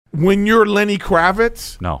when you're Lenny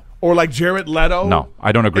Kravitz, No. or like Jared Leto, No,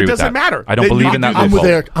 I don't agree with that. It doesn't matter. I don't believe in that. I'm with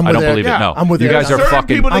Eric. I don't believe it. No, I'm with you Eric. guys are Certain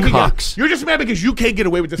fucking people think cocks. you're just mad because you can't get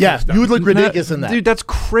away with this. Yeah, kind of stuff. you would look ridiculous in that. Dude, that's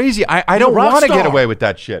crazy. I don't rock want to get star. away with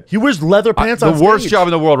that shit. He wears leather pants on The worst stage. job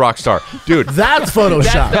in the world, rock star. Dude. That's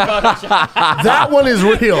Photoshop. That one is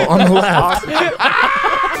real on the left.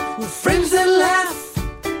 We're friends that laugh,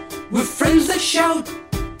 we're friends that shout.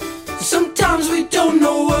 Sometimes we don't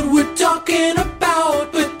know what we're talking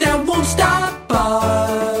about, but that won't stop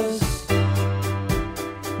us.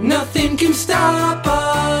 Nothing can stop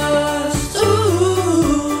us.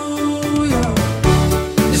 Ooh, yeah.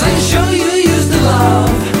 It's like a show you used to love,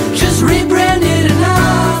 just rebrand it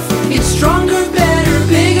enough. It's stronger, better,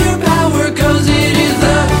 bigger power, 'cause it is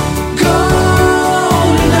the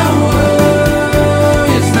golden hour.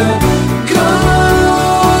 It's the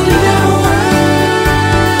golden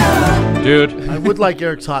hour. Dude. I would like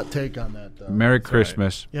Eric's hot take on that, though. Merry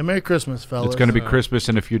Christmas. Yeah, Merry Christmas, fellas. It's going to be Christmas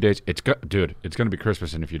in a few days. Dude, it's going to be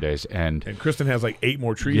Christmas in a few days. And Kristen has like 8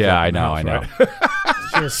 more trees. yeah, up I in the know, house, I know. right?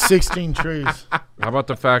 She has 16 trees. How about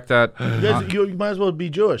the fact that You might as well be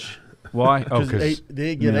Jewish. why? Oh, 'Cause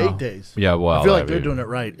they get 8 days. Yeah, well, I feel like they're doing it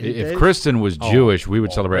right. 8 If days? Kristen was Jewish, we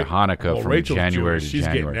would celebrate Hanukkah from Rachel's January Jewish. to She's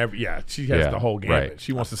January. getting she has the whole gambit. right.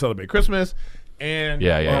 She wants to celebrate Christmas, and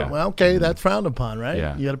Well, okay, that's frowned upon, right?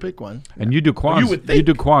 Yeah. You got to pick one. And you do Kwanzaa. would think. You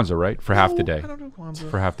do Kwanzaa, right? For half the day. I don't do Kwanzaa.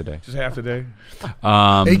 For half the day. Just half the day,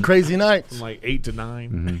 8 crazy nights. from like 8 to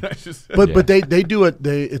 9. That's just- But they do it.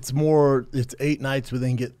 It's 8 nights, but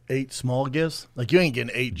then get 8 small gifts. Like you ain't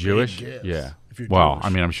getting 8 Jewish? big gifts. Yeah. If you're Well, Jewish. I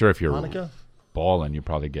mean, I'm sure if you're Hanukkah. balling, you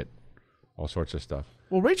probably get all sorts of stuff.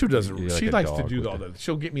 well, Rachel doesn't. You're like She a likes to dog do with all it. that.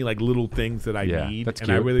 She'll get me like little things that I Yeah, need, that's and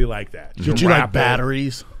I cute. really like that. Did She'll you like wrap it.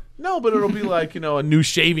 batteries? No, but it'll be like a new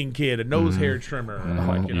shaving kit, a nose hair trimmer,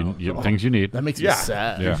 like Things you need. That makes me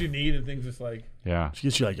sad. Yeah. things you need and things just like. Yeah. She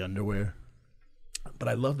gets you like underwear. But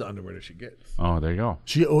I love the underwear that she gets. Oh, there you go.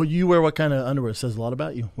 You wear what kind of underwear? It says a lot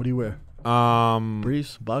about you. What do you wear?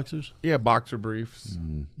 Briefs, boxers. Yeah, boxer briefs.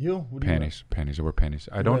 You? What do you wear? Panties. I wear panties.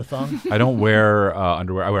 I wear a don't. thong? I don't wear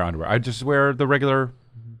underwear. I wear underwear. I just wear the regular.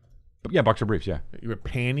 Yeah, boxer briefs. Yeah. You wear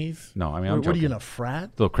panties. No, I mean, I'm What are you joking. in a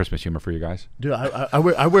frat? Little Christmas humor for you guys. Dude, I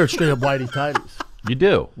wear straight up whitey tighties. You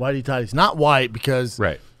do. Whitey tighties, not white because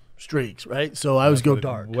Right. streaks, right? So I always go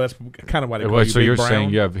dark. Well, that's kind of why they call Well, you so Big you're Brown. saying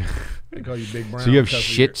you have. They call you Big Brown. So you have because of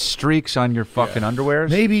shit your- streaks on your fucking underwears?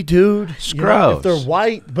 Maybe, dude. It's You know, if gross. they're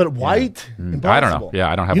white, but white, impossible. I don't know.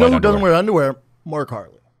 Yeah, I don't have You know white who doesn't underwear. wear underwear? Mark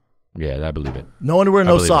Harley. Yeah, I believe it. No underwear,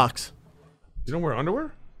 no believe it. socks. You don't wear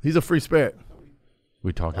underwear? He's a free spirit.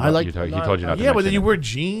 We talked I about. like- He told you no, not to. Yeah, but mention then you it. wear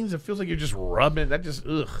jeans. It feels like you're just rubbing. That just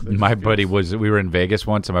ugh. That My just buddy feels- we were in Vegas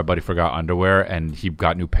once, and my buddy forgot underwear, and he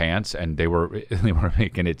got new pants, and they were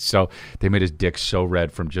making it so they made his dick so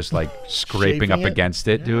red from just like scraping Shaving up it? against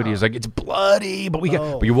it, dude. He was like, "It's bloody," but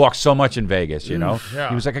Oh. but you walk so much in Vegas, you know. Yeah.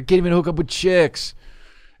 He was like, "I can't even hook up with chicks."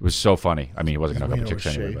 It was so funny. I mean, he wasn't gonna hook up His with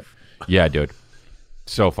chicks wiener anyway, was but yeah, dude,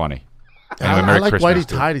 so funny. Anyway, I Merry like Christmas, whitey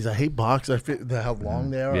dude. tighties. I hate boxers. I feel how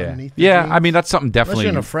long they are Yeah, underneath. the yeah. jeans. I mean, that's something Unless definitely.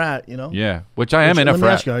 you're in a frat, you know. Yeah, which I am in a Let me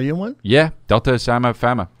frat. ask you, are you in one? Yeah, Delta Sigma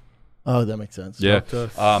Fama. Oh, that makes sense. Yeah,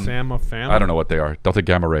 Sama Fama. I don't know what they are. Delta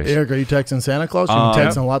Gamma Rays. Eric, are you texting Santa Claus? You've been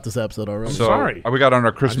texting a lot this episode already. So sorry. we got on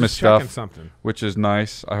our I'm Christmas just checking stuff, something. which is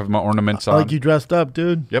nice. I have my ornaments I on. like you dressed up,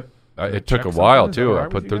 dude. Yep. It took a check while something? Is that too. all I right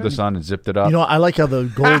put with through you the guys? sun and zipped it up. You know, I like how the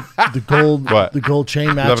gold, What? the gold chain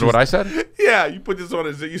You matches. loving what I said? Yeah, you put this on.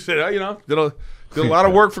 You said, did a lot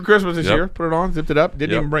of work for Christmas this Yep. year. Put it on, zipped it up.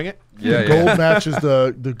 Didn't Yep. even bring it. Yeah, The gold matches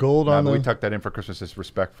the gold on but we the. tucked that in for Christmas. It's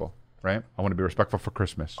respectful, right? I want to be respectful for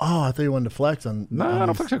Christmas. Oh, I thought you wanted to flex on. No, on I don't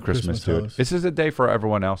these flex on Christmas, dude. hoes. This is a day for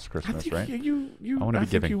everyone else. Christmas, think right? You I wanna be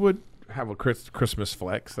think giving. you would have a Christmas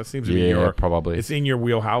flex. That seems to be Yeah, your probably. It's in your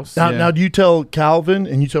wheelhouse. Now, Yeah. now, do you tell Calvin,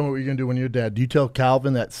 and you tell me what you're gonna do when you're dad? Do you tell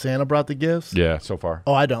Calvin that Santa brought the gifts? Yeah, so far.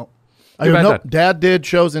 Oh, I don't. I Too go, bad nope. that- Dad did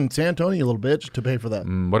shows in San Antonio a little bit to pay for that.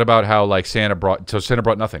 What about how like Santa brought? So Santa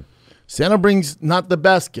brought nothing. Santa brings not the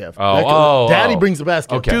best gift. Oh, Daddy oh. brings the best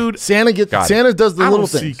gift. Okay. Dude, Santa Got it. Santa does the I little don't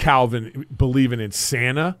see things. Calvin believing in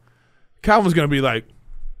Santa. Calvin's gonna be like,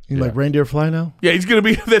 You like reindeer fly now? yeah, he's gonna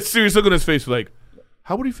be that serious look on his face, like,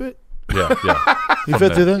 how would he fit? Yeah, yeah. You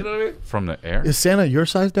fit through You that? know what I mean? From the air, Is Santa your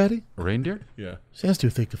size, Daddy? reindeer. Yeah. Santa's too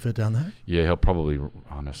thick to fit down there. Yeah, he'll probably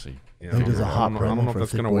honestly. Yeah, He does a hot I don't promo know if for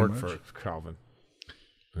that's Thick gonna Boy work merch. for Calvin.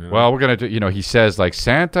 Well, we're gonna do. You know, he says like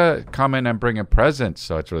Santa come in and bring a present,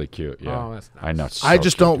 so it's really cute. Yeah, Oh, that's nice. I know. it's I so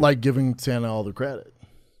just cute, don't dude. like giving Santa all the credit.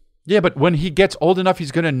 Yeah, but when he gets old enough,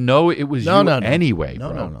 he's gonna know it was No, you no, no. anyway,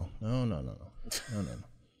 No, bro. No.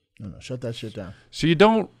 Shut that shit down. So you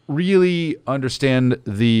don't really understand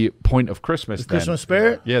the point of Christmas. The Christmas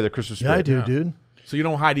spirit? Yeah, the Christmas Yeah, spirit. I do, dude. So you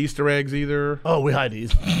don't hide Easter eggs either? Oh, we hide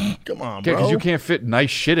these. Come on, Yeah, bro. because you can't fit nice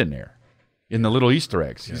shit in there. In the little Easter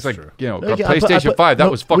eggs. He's like, true. Yeah, PlayStation 5, that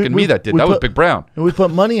was fucking me that did. That was Big Brown. And we put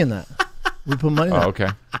money in that. We put money in that. Oh, okay.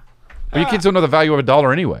 But you kids don't know the value of a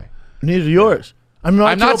dollar anyway. Neither do yours. I'm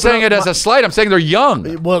not saying it as a slight. I'm saying they're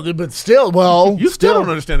young. Well, but still, You still don't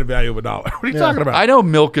understand the value of a dollar. What are you talking about? I know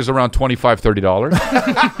milk is around $25,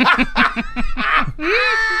 $30.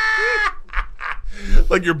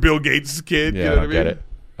 Like your Bill Gates kid. Yeah, you know I what don't get it.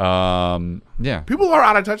 Yeah. People are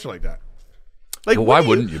out of touch like that. Like, Well, when why do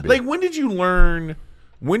wouldn't you be? Like, when did you learn?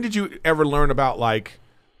 When did you ever learn about like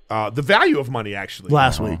the value of money? Actually,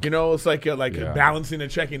 Last week. You know, it's like Yeah. balancing a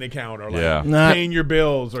checking account, or like Yeah. Nah. paying your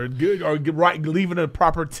bills, or leaving a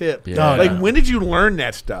proper tip. Yeah. Like, when did you learn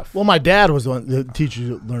that stuff? Well, my dad was the one that teaches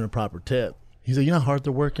you to learn a proper tip. He's like, you know how hard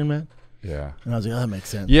they're working, man? Yeah. And I was like, oh, that makes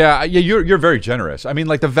sense. Yeah, you're very generous. I mean,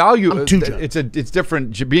 like the value. I'm too generous. It's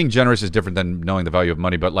different. Being generous is different than knowing the value of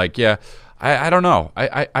money. But like, yeah, I don't know.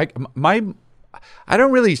 I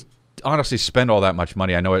don't really honestly spend all that much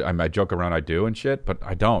money. I know I joke around I do and shit, but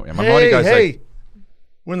I don't. And my money guy's like,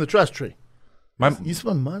 we're in the trust tree. my You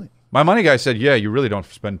spend money. money guy said, yeah, you really don't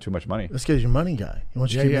spend too much money. That's because you're money guy. He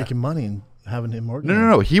wants you to keep making money and having him organized.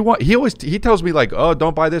 No. He tells me like, oh,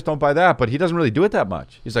 don't buy this, don't buy that, but he doesn't really do it that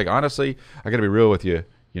much. He's like, honestly, I got to be real with you.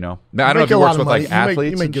 You know, now, I don't know if he works with like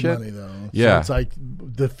athletes You make and good shit. money though. Yeah. So it's like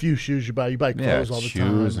the few shoes you buy clothes all the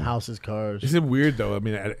shoes time, houses, cars. Isn't it weird though? I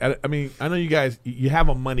mean, I know you guys. You have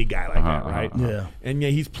a money guy like that, right? Yeah. And yeah,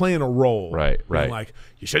 he's playing a role. Right. And like,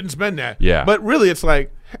 you shouldn't spend that. Yeah. But really, it's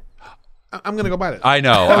like, I'm gonna go buy this. I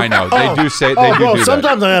know. They do say they Oh, do bro, that.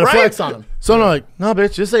 sometimes I gotta Right? flex on him. So I'm like, no,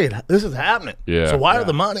 bitch, just say it. This is happening. Yeah. So why are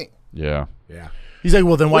the money? Yeah. Yeah. He's like,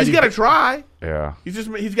 well, then why? Well, he's do you got to try. Yeah. He's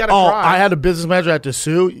got to Oh, try. I had a business manager I had to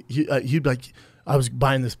sue. He'd be like, I was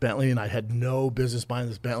buying this Bentley and I had no business buying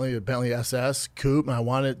this Bentley, a Bentley SS coupe, and I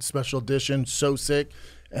wanted special edition, so sick.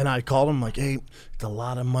 And I called him like, hey, it's a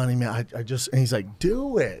lot of money, man. And he's like,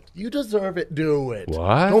 do it. You deserve it. Do it.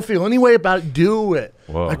 What? Don't feel any way about it. Do it.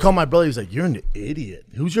 Whoa. I called my brother. He's like, you're an idiot.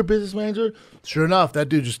 Who's your business manager? Sure enough, that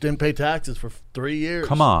dude just didn't pay taxes for 3 years.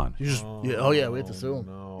 Come on. You just, we had to sue him.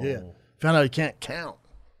 Yeah. Found out he can't count.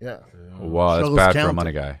 Yeah. Wow, that's Struggles bad for a counting.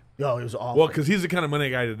 money guy. Yo, it was awful. well, because he's the kind of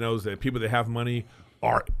money guy that knows that people that have money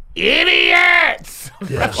are idiots.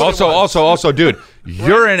 Yeah. Also, dude,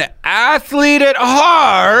 you're an athlete at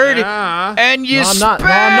heart, Yeah. and you No, I'm not.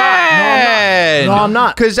 spend. No, I'm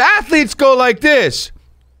not. Because athletes go like this.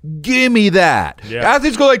 Give me that. Yeah.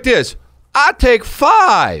 Athletes go like this. I take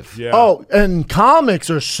 5. Yeah. Oh, and comics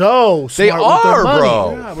are so smart They with their are, money.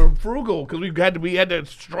 bro. Yeah, we're frugal because we had to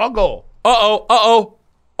struggle. Uh-oh.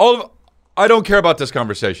 I don't care about this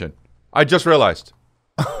conversation. I just realized.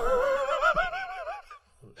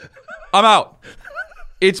 I'm out.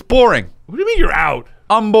 It's boring. What do you mean you're out?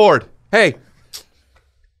 I'm bored. Hey,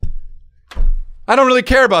 I don't really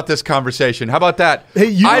care about this conversation. How about that?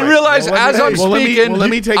 Hey, I realize as I'm let me- speaking, let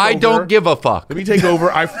me take I over. don't give a fuck. Let me take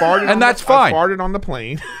over. I farted, And that's fine. I farted on the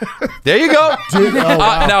plane. There you go.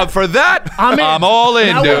 wow. Now for that, I'm in. I'm all in,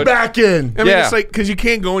 Now we're dude. back in. I mean, Yeah. it's like because you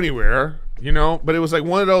can't go anywhere, you know. But it was like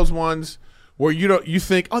one of those ones where you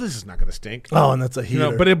think, oh, this is not gonna stink. Oh, and that's a You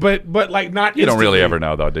heater. know, but like not. You don't really instantly. ever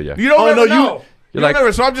know, though, do you? You don't Oh, ever no, know. You like- don't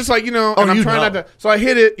ever. So I'm just like, you know, Oh, and I'm you trying know. not to. So I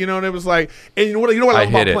hit it, you know, and it was like, and you know what I love hit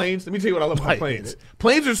about it. planes? Let me tell you what I love about hit planes. it.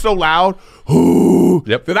 Planes are so loud, ooh,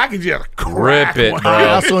 Yep. that I can just Rip crack it, one. bro. I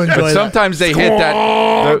also enjoy But that. sometimes they hit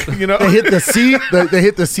that. You know, They hit the seat. They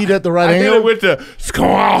hit the seat at the right I hit angle. it with the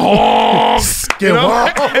you know?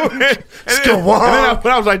 and then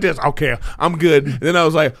I was like this. Okay, I'm good. And then I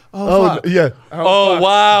was like, Oh, fuck. yeah. Oh, fuck.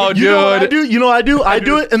 wow, dude. You know what I do? You know what I do? I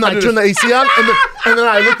do it, and I do turn the this. AC on, and then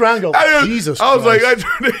I look around and go, Jesus I was like,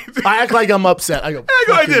 Christ. I act like I'm upset. I go, I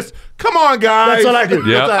go like "Fucking-" this. Come on, guys. That's what I do.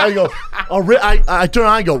 Yeah. That's what I go, I turn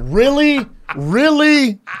around and go, really?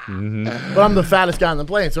 Really? Mm-hmm. But I'm the fattest guy on the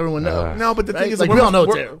plane, so everyone knows. No, but the thing Right? is, Like, where we am all know I-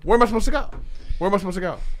 it's where, there. where am I supposed to go? Where am I supposed to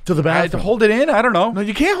go? To the I had to bathroom. hold it in? I don't know. No,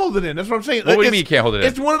 you can't hold it in. That's what I'm saying. What do you It's- mean you can't hold it in?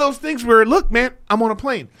 It's one of those things where, look, man, I'm on a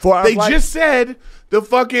plane. 4 hour They flight. just said the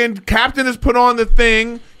fucking captain has put on the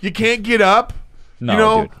thing. You can't get up. No, you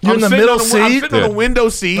know, dude. You're in the sitting middle on I'm seat? sitting on the Dude. window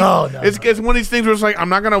seat. Oh, no, it's one of these things where it's like I'm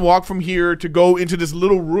not gonna walk from here to go into this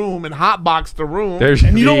little room and hotbox the room.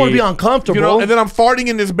 And you don't want to be uncomfortable. You know, and then I'm farting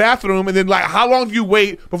in this bathroom, and then like, how long do you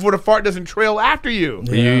wait before the fart doesn't trail after you?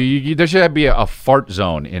 There should be a fart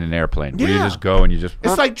zone in an airplane where you Yeah. just go and you just.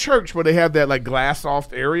 It's like church where they have that like glass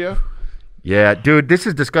off area. Yeah, dude, this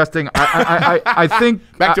is disgusting. I think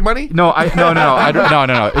Back to money? No. I don't.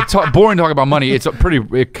 It's boring talking about money. It's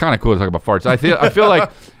kind of cool to talk about farts. I feel like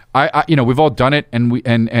we've all done it,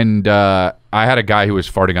 and I had a guy who was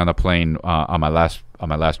farting on the plane on my last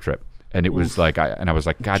trip, and it was like, I was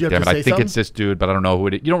like, God you have damn it, to I say think something? it's this dude, but I don't know who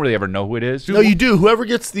it is. You don't really ever know who it is. No, you do. Whoever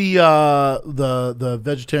gets the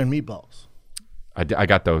vegetarian meatballs. I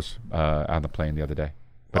got those on the plane the other day,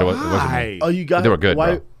 but it wasn't me. Oh, you got. They were good,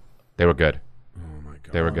 Why? bro. They were good. Oh my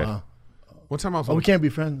god. They were good. Wow. One time I was. Oh, we can't be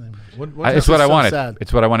friends anymore. It's what I so wanted. sad.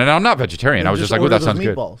 It's what I wanted. And I'm not vegetarian. I was just like, oh, order that sounds those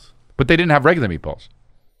good. meatballs. But they didn't have regular meatballs.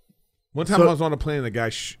 One time I was on a plane and the guy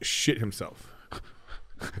shit himself.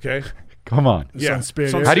 Okay. Come on. Yeah.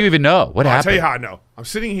 Spirit So I'm Air. How do you even know? What I'll happened? tell you how I know. I'm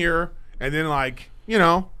sitting here and then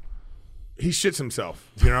he shits himself,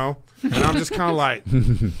 and I'm just kind of like,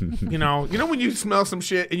 when you smell some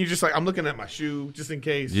shit and you just like, I'm looking at my shoe just in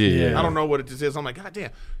case. Yeah. I don't know what it is. I'm like, God damn,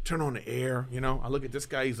 turn on the air. I look at this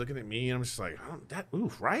guy, he's looking at me, and I'm just like,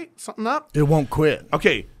 right? Something up? It won't quit.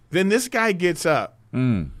 Okay. Then this guy gets up,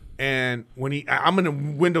 and when I'm in the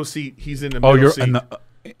window seat, he's in the middle seat.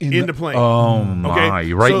 In the plane. Oh my!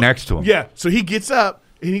 You're right next to him. Yeah. So he gets up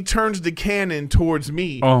and he turns the cannon towards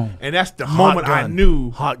me, and that's the Hot moment gun. I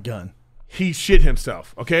knew Hot gun. he shit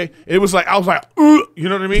himself. Okay, it was like I was like, you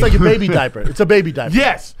know what I mean? It's like a baby diaper. It's a baby diaper.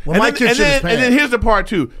 Yes. When my kid shit his and then pants. here's the part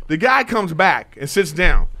too. The guy comes back and sits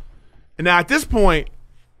down, and now at this point,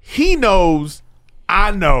 he knows,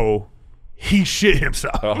 I know, he shit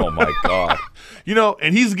himself. Oh my god!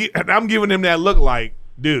 And I'm giving him that look like,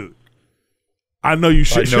 dude, I know you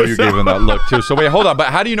shit I know yourself. you're giving that look too. So wait, hold on. But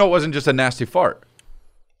how do you know it wasn't just a nasty fart?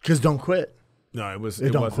 Because don't quit. No, it don't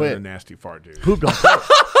wasn't quit. a nasty fart, dude. Poop don't quit.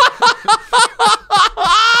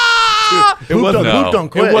 It wasn't. Poop don't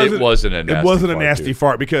quit. It wasn't a nasty It wasn't a fart, nasty dude.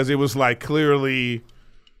 fart because it was like clearly,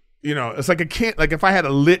 it's like like if I had a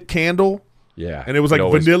lit candle. Yeah. And it was like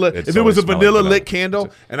always- vanilla. it's If it was a always smelling vanilla lit candle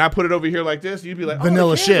and I put it over here like this, you'd be like,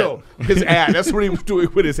 Vanilla the candle. His ass. That's what he was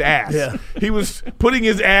doing with his ass. Yeah. He was putting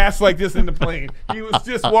his ass like this in the plane. He was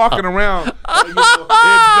just walking around. It's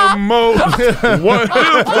the most wonderful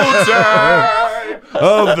time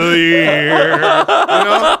of the year. And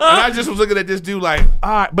I just was looking at this dude like, all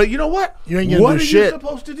right, but you know what? You ain't gonna what do are shit. you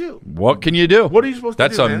supposed to do? What can you do? What are you supposed to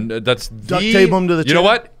that's do, on. man? That's Duct tape 'em to the You know chair.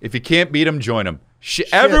 what? If you can't beat them, join them.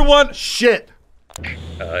 Everyone. Shit.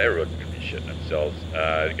 Everyone's gonna be shitting themselves.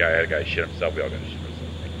 The guy had a guy shit himself. We all gonna shit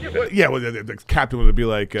ourselves. Yeah, well, the captain would be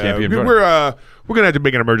like, Can't be we're gonna have to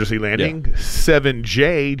make an emergency landing.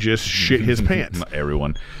 7J just shit his pants. Not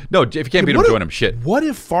everyone. No, if you can't beat them, join them. Shit. What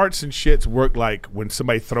if farts and shits work like when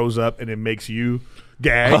somebody throws up and it makes you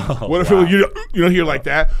gag? What if you don't hear like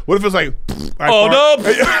that? What if it's like, Oh no!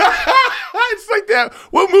 It's like that.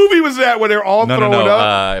 What movie was that where they're all throwing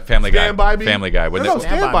up? Family Guy. Stand By Me? Family Guy. When No, they-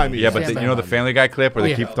 Stand By Me. yeah, but Stand you By know the Me. Family Guy clip where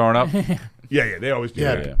they keep throwing up. Yeah, they always do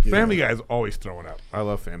Yeah, that. yeah. Family Guy is always throwing up. I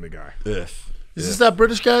love Family Guy. Is this that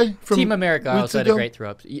British guy from Team America weeks also had ago? a great throw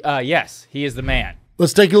up. Yes, he is the man.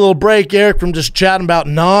 Let's take a little break, Eric, from just chatting about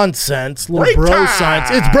nonsense. Little Break bro time! science.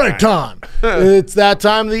 It's break time. It's that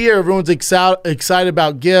time of the year. Everyone's excited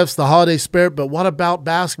about gifts, the holiday spirit, but what about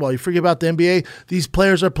basketball? You forget about the NBA? These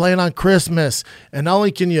players are playing on Christmas. And not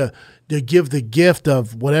only can you give the gift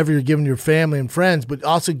of whatever you're giving your family and friends, but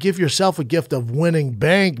also give yourself a gift of winning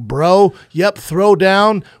bank, bro. Yep, throw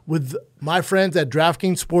down with my friends at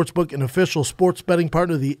DraftKings Sportsbook, an official sports betting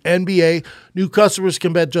partner of the NBA. New customers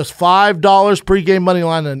can bet just $5 pregame money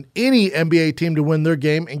line on any NBA team to win their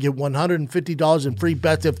game and get $150 in free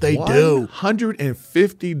bets if they do.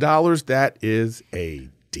 $150. That is a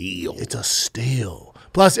deal. It's a steal.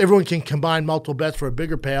 Plus, everyone can combine multiple bets for a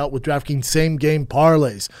bigger payout with DraftKings same-game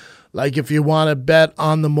parlays. Like if you want to bet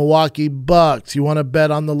on the Milwaukee Bucks, you want to bet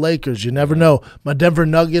on the Lakers, you never know. My Denver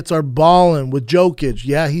Nuggets are balling with Jokic.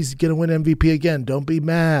 Yeah, he's going to win MVP again. Don't be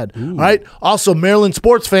mad. All right? Also, Maryland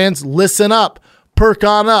sports fans, listen up. Perk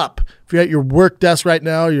on up. If you're at your work desk right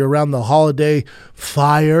now, you're around the holiday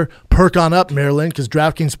fire, perk on up, Maryland, because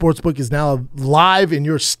DraftKings Sportsbook is now live in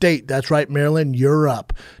your state. That's right, Maryland, you're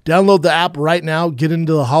up. Download the app right now. Get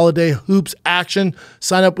into the holiday hoops action.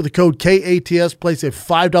 Sign up with the code KATS. Place a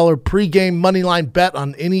 $5 pregame moneyline bet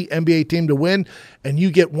on any NBA team to win, and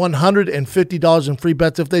you get $150 in free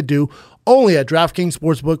bets if they do. Only at DraftKings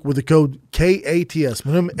Sportsbook with the code KATS.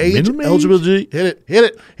 Minimum age, eligibility. Hit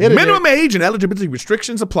it. Minimum age and eligibility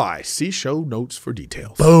restrictions apply. See show notes for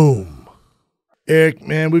details. Boom. Eric,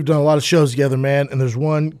 man, we've done a lot of shows together, man, and there's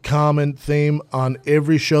one common theme on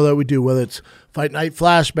every show that we do, whether it's Fight Night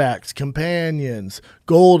Flashbacks, Companions,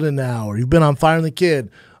 Golden Hour. You've been on Fire and the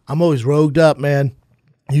Kid. I'm always rogued up, man.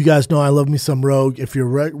 You guys know I love me some Rogue. If you're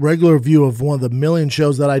a regular view of one of the million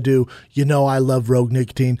shows that I do, you know I love Rogue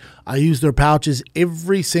Nicotine. I use their pouches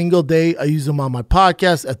every single day. I use them on my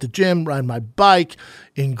podcast, at the gym, riding my bike,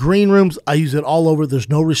 in green rooms. I use it all over. There's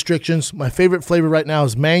no restrictions. My favorite flavor right now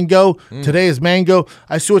is mango. Today is mango.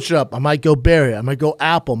 I switch it up. I might go berry. I might go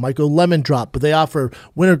apple. I might go lemon drop. But they offer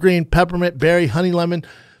wintergreen, peppermint, berry, honey lemon.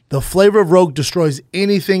 The flavor of Rogue destroys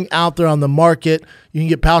anything out there on the market. You can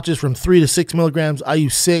get pouches from 3 to 6 milligrams. I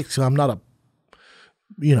use 6, so I'm not a,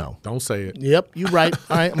 Don't say it. Yep, you're right.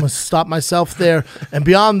 All right, I'm going to stop myself there. And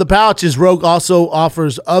beyond the pouches, Rogue also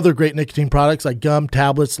offers other great nicotine products like gum,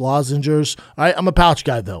 tablets, lozenges. All right, I'm a pouch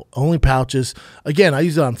guy, though. Only pouches. Again, I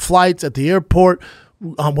use it on flights, at the airport.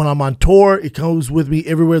 When I'm on tour, it goes with me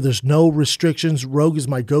everywhere. There's no restrictions. Rogue is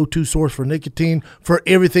my go-to source for nicotine, for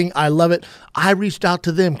everything. I love it. I reached out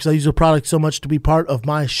to them because I use the product so much to be part of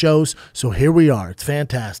my shows. So here we are. It's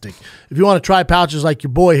fantastic. If you want to try pouches like your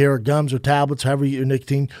boy here, or gums or tablets, however you get your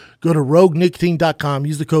nicotine, go to roguenicotine.com.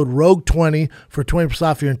 Use the code ROGUE20 for 20%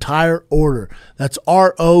 off your entire order. That's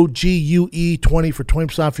ROGUE 20 for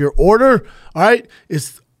 20% off your order. All right?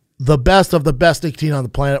 It's the best of the best nicotine on the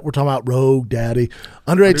planet. We're talking about Rogue, Daddy.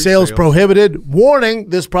 Underage sales prohibited. Warning,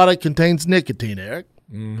 this product contains nicotine, Eric.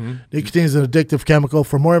 Nicotine is an addictive chemical.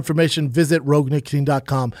 For more information, visit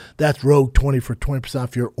roguenicotine.com. That's Rogue20 for 20%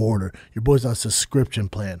 off your order. Your boy's on a subscription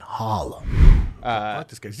plan. Holla. I like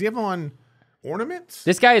this guy. Does he have on ornaments?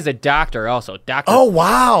 This guy is a doctor also. Dr. Oh,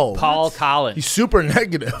 wow. Paul Collins. He's super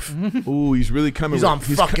negative. Ooh, he's really coming. He's on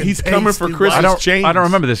fucking He's coming for pasty Christmas white. chains. I don't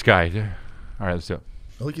remember this guy. All right, let's do it.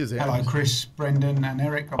 Look at his Hello, hands. Chris, Brendan, and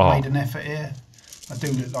Eric. I've made an effort here. I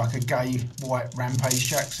do look like a gay white Rampage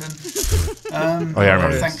Jackson. I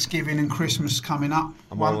remember this. Thanksgiving and Christmas coming up.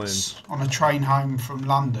 I'm all Once on a train home from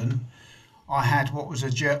London, I had what was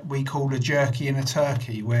we called a jerky and a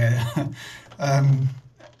turkey, where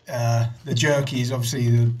the jerky is obviously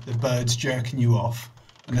the birds jerking you off,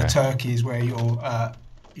 and the turkey is where you're,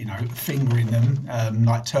 fingering them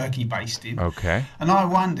like turkey basting. Okay. And I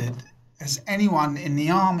wondered, has anyone in the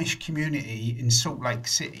Amish community in Salt Lake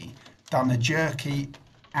City done a jerky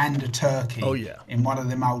and a turkey in one of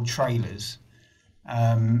them old trailers?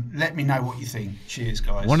 Let me know what you think. Cheers,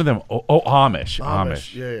 guys. One of them.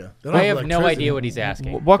 Amish. Yeah. I have no idea what he's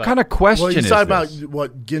asking. What kind of question Well, is he's talking this? about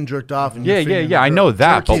what getting jerked off. And Yeah. I know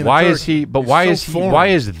that, but why is he? But why is he? Why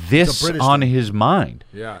is this on his mind?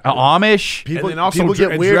 Yeah. Amish. People, and then also people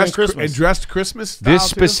get weird on Christmas. and dressed Christmas style This too?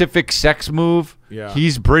 specific sex move. Yeah.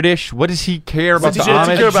 He's British. What does he care about the Does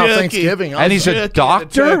he care Amish? about Jerky. Thanksgiving? And he's a Jerky, doctor?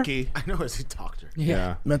 the turkey. I know he's a doctor.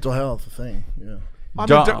 Yeah. Mental health thing. Yeah. I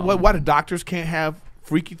Don't- mean, why do doctors can't have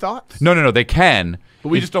freaky thoughts? No. They can. But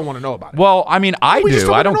we just don't want to know about it. Well, I mean, I We just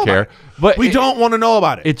do. I wanna don't know care. about it. But we don't want to know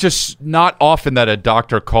about it. It's just not often that a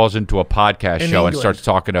doctor calls into a podcast In show and England. starts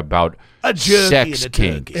talking about A jerky sex and a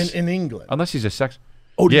turkey. kinks. In England. Unless he's a sex.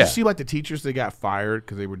 Oh, did Yeah. you see like the teachers? They got fired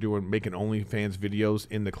because they were making OnlyFans videos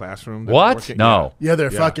in the classroom. that What? were working? No. Yeah,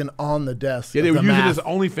 they're Yeah. fucking on the desk. Yeah, they of were the using math. this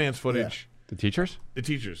OnlyFans footage. The teachers? The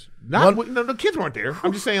teachers, no, the kids weren't there.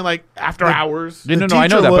 I'm just saying, like after hours. Yeah, The no, I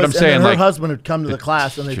know teacher that, but was, I'm saying and then her like husband would come to the the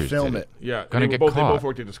class and they'd teachers film did it. Yeah, Gonna they get both caught.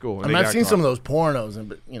 worked at the school. and I they mean, I've got seen caught. some of those pornos,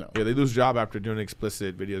 and Yeah, they lose job after doing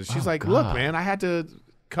explicit videos. She's like, God. look, man, I had to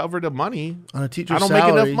cover the money. on a teacher's I don't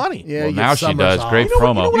salary. make enough money. Yeah, Well, you now get she summers does. off. Great You know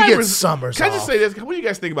promo. what You I get res- summers Can I just off. say this? What do you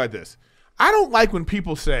guys think about this? I don't like when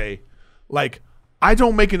people say, like, I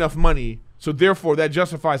don't make enough money, so therefore that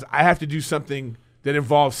justifies I have to do something that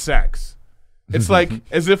involves sex. It's like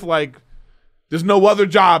as if like there's no other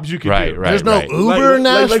jobs you can Right, do. right. There's no Uber in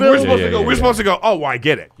Nashville. Like we're supposed Yeah, to go. yeah, We're yeah. supposed to go. Oh, well, I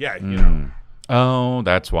get it. Yeah, you know. Oh,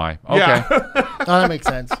 that's why. Okay. Yeah. Oh, that makes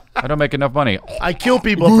sense. I don't make enough money. I kill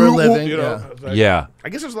people for a living. You know, Yeah. it's like- Yeah. I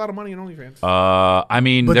guess there's a lot of money in OnlyFans. I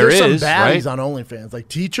mean, But there there's is, some baddies right? on OnlyFans, like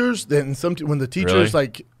teachers. Then when the teachers, Really?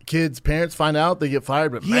 like kids' parents, find out, they get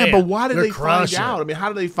fired. But yeah, man, but why did they're they find crushing out? I it. mean, how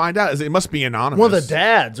do they find out? It must be anonymous. One of the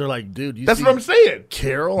dads are like, dude, you That's see what I'm saying.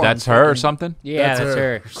 Carol. on That's her or fucking something? Yeah, That's that's her.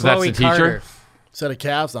 her. So that's Chloe the teacher? Carter. Set of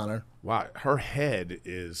calves on her. Wow, her head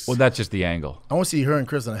is. Well, that's just the angle. I want to see her and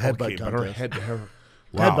Chris in a headbutt okay, but her contest. head. Her,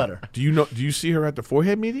 wow. Headbutter. Do you see her at the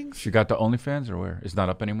forehead meetings? She got the OnlyFans or where? It's not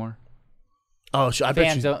up anymore? Oh, I bet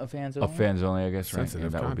Fans, she's fans Oh, only. fans only, I guess, right? Yeah,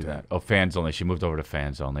 Sensitive that would be that. content. Oh, fans only. She moved over to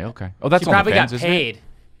fans only. Okay. Oh, that's She probably OnlyFans, got isn't paid. it?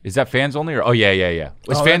 Is that fans only or? Oh, yeah.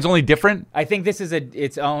 Was Oh, fans only different? I think this is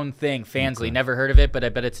its own thing. Fansly, never heard of it, but I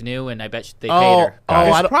bet it's new, and I bet they paid Oh, her. It's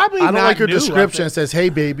I don't, probably I don't not like her new, I description. think. It says, "Hey,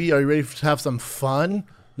 baby, are you ready to have some fun?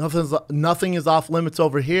 Nothing is off limits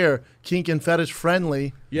over here. Kink and fetish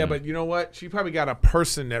friendly. Yeah, but you know what? She probably got a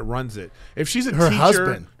person that runs it. If she's a Her teacher,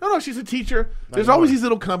 husband. No, she's a teacher. There's always these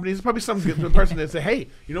little companies. There's probably some good person that say, "Hey,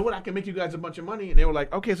 you know what? I can make you guys a bunch of money." And they were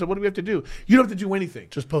like, "Okay, so what do we have to do?" You don't have to do anything.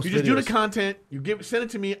 Just post You just do the videos. content. Send it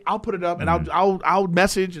to me. I'll put it up, and I'll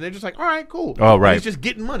message. And they're just like, "All right, cool." Oh, And right. it's just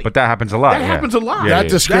getting money. But that happens a lot. That happens a lot. Yeah, That yeah.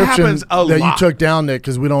 description happens a that you lot. took down, Nick,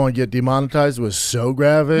 because we don't want to get demonetized, was so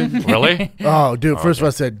graphic. Really? Oh, dude! First of all,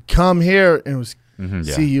 I said, "Come here," and it was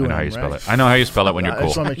Yeah, C-U-M, I know how you right? spell it. I know how you spell it when you're I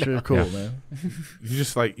just cool. want to make sure you're cool, man. You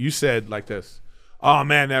just like you said like this. Oh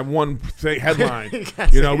man, that one headline.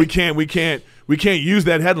 We can't use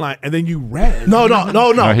that headline. And then you read. No. No, he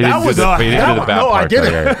That didn't was do the- he didn't do the bad no, I part, get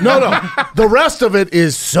though, it. No. The rest of it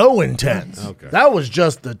is so intense. Okay. That was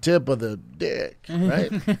just the tip of the dick,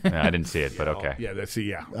 right? Yeah, I didn't see it, but okay. Yeah,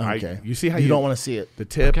 yeah. Okay. You see how you don't want to see it. the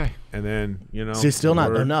tip, Okay. and then See, still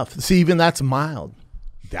not word. enough. See, even that's mild.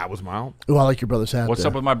 That was mild. Oh, I like your brother's hat. What's there.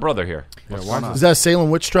 up with my brother here? What's going on? Is that a Salem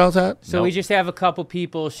witch trials hat? So we just have a couple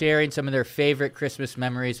people sharing some of their favorite Christmas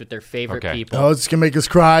memories with their favorite Okay. people. Oh, it's gonna make us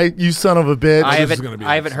cry. You son of a bitch. I is gonna be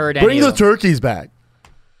haven't heard Bring any the of them. turkeys back.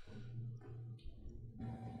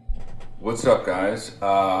 What's up, guys?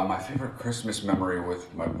 My favorite Christmas memory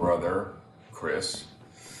with my brother, Chris,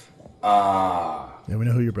 Yeah, we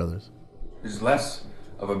know who your brother is. is less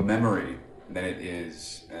of a memory than it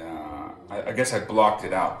is. I guess I blocked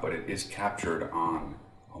it out, but it is captured on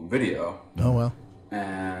home video. Oh well.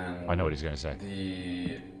 And I know what he's going to say.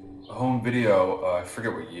 the home video, I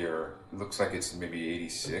forget what year. It looks like it's maybe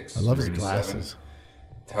 86. I love his 87, glasses.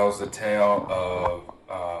 Tells the tale of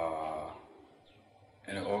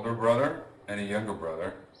an older brother and a younger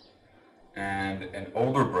brother, and an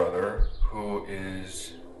older brother who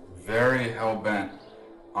is very hell-bent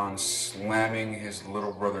on slamming his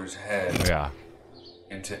little brother's head Yeah.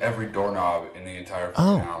 into every doorknob in the entire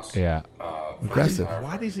fucking house. Yeah. for the Aggressive. entire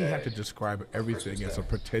Why does he fucking have to day. describe everything as a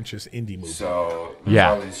pretentious indie movie? So there's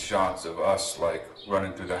Yeah. all these shots of us like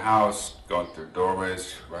running through the house, going through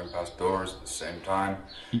doorways, running past doors at the same time,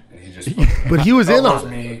 and he just But he was in elbows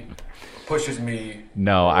on it. me, pushes me.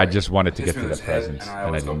 No, I like, just wanted to hits get me to with the his head, presents, and I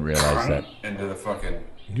always didn't go realize that. into the fucking.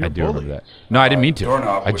 You're I a do bully. remember that. No, I didn't mean to.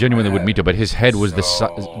 Doorknob I with genuinely my wouldn't mean to, but his head was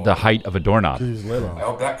So- the height of a doorknob. He was little. I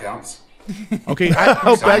hope that counts. Okay, I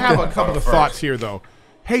have back a couple of thoughts here, though.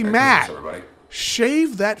 Hey, Matt, Thanks, everybody.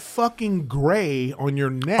 shave that fucking gray on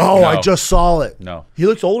your neck. Oh, No. I just saw it. No. He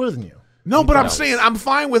looks older than you. No, but I'm saying I'm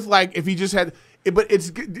fine with like if he just had. But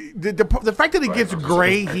it's the fact that it gets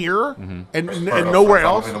gray here and nowhere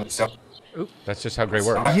else. That's just how gray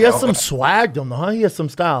works. He has some swag to him, huh? He has some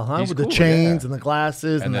style, huh? He's With cool, the chains yeah. and the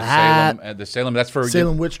glasses and, And the the hat. Salem, that's for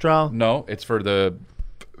Salem witch trial. No, it's for the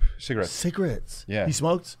cigarettes. Cigarettes. Yeah. He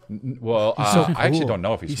smokes? Well, so I actually cool. don't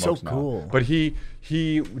know if he He's smokes so now. cool. But he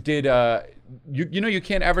did. You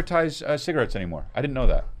can't advertise cigarettes anymore. I didn't know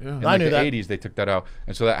that. Yeah. In I knew the that. 80s, they took that out,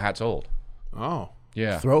 and so that hat's old. Oh,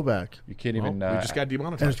 Yeah. Throwback. You can't even. we just got And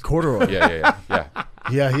demonetized. it's corduroy. Yeah.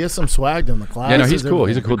 Yeah, he has some swag to him. The glasses. Yeah, no, he's cool.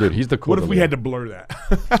 He's a everything. cool dude. He's the cool. What if we had to blur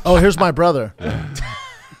that? Oh, here's my brother.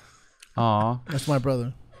 Aw. That's my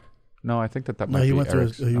brother. No, I think that might No, be he went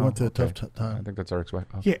Eric's. through. He went through a okay. tough I time. think that's Eric's wife.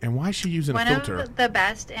 Oh. Yeah, and why is she using a One filter? of the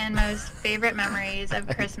best and most favorite memories of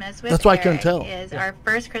Christmas with That's why I couldn't Eric tell. is our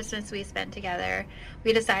first Christmas we spent together.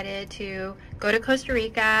 We decided to go to Costa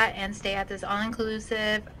Rica and stay at this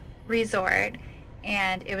all-inclusive resort,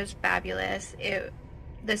 and it was fabulous.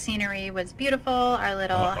 The scenery was beautiful. Our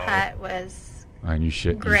little hut was And you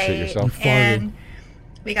shit great, yourself. and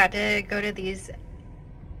we got to go to these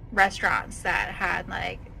restaurants that had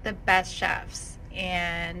like the best chefs,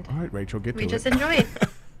 and All right, Rachel, get we to just it. enjoyed.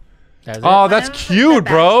 That was it. Oh, that's One of the cute,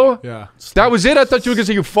 best. bro. Yeah. That was it. I thought you were gonna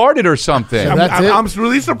say you farted or something. Yeah, that's it. I'm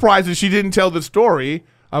really surprised that she didn't tell the story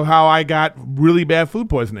of how I got really bad food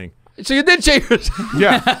poisoning. So you did shave yourself.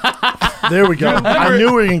 Yeah. There we go. I knew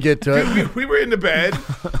we were gonna get to it. we were in the bed,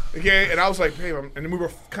 okay, and I was like, babe, and then we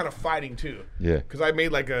were kind of fighting too. Yeah. Because I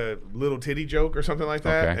made like a little titty joke or something like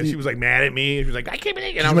that, Okay. and she was like mad at me. And she was like, I can't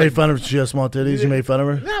believe it. And I You was made like, fun of her. She has small titties. You made fun of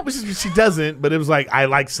her. no, but she doesn't. But it was like, I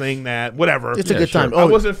like saying that. Whatever. It's a good time. I Oh,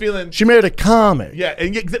 wasn't feeling. she married a comic. Yeah,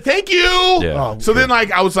 and thank you. Yeah. Oh, So then,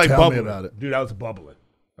 like, I was like Tell me bubbling about it. dude. I was bubbling.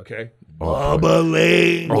 Okay.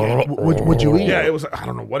 Bubbling. Would you eat? Yeah, it was. I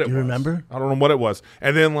don't know what it was. You remember? I don't know what it was.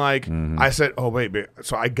 And then, like, I said, "Oh wait, babe."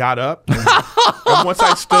 So I got up, and once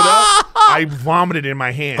I stood up, I vomited in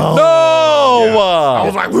my hand. Oh. No. I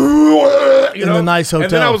was like, you In know? the nice And then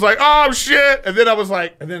hotel. I was like, "Oh shit!" And then I was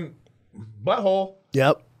like, and then butthole.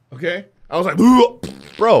 Yep. Okay. I was like,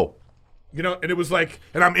 Bro. you know, and it was like,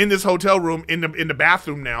 and I'm in this hotel room in the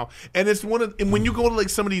bathroom now, and it's one of, and when you go to like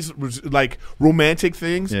some of these like romantic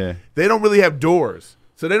things, Yeah. they don't really have doors.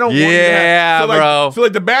 So they don't want you to have, bro. So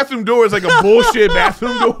like the bathroom door is like a bullshit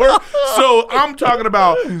bathroom door. So I'm talking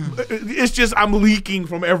about, it's just I'm leaking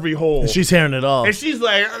from every hole. And she's hearing it all. And she's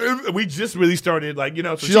like, we just really started like,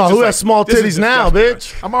 So she's all, who has small "This is titties now,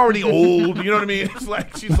 disgusting. bitch? I'm already old. You know what I mean? It's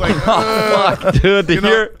like, she's like, Fuck, dude.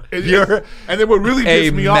 You're and then what really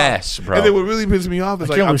pissed me mess, off, bro. And then what really pissed me off is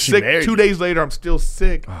like, can't I'm believe she sick. married 2 you. days later, I'm still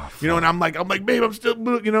sick. And I'm like, babe, I'm still,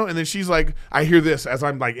 and then she's like, I hear this as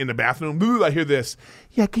I'm like in the bathroom. I hear this.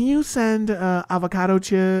 Yeah, can you send avocado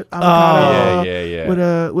chip?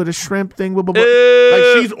 Avocado with a shrimp thing. Blah, blah, blah. Like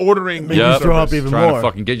she's ordering. Make you throw up even trying more. to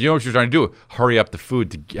fucking get. You know what she's trying to do? Hurry up the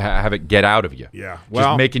food to have it get out of you. Yeah,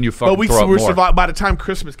 just making you fucking but throw up we more. survived by the time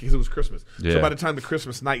Christmas, because it was Christmas. Yeah. So by the time the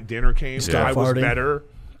Christmas night dinner came, I was farting. better.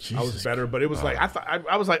 I was better, but it was like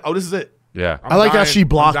I was like, oh, this is it. Yeah, I like how dying- she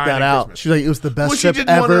blocked I'm dying that at out. Christmas. She's like, it was the best Well, she trip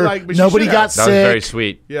didn't wanna, ever. like, but she Nobody should got have. sick. that was very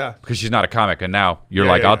sweet. Yeah. because she's not a comic, and now you're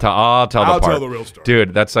Yeah, like, yeah. I'll tell the I'll part. tell the real story.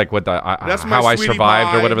 Dude. That's like what That's my how I sweetie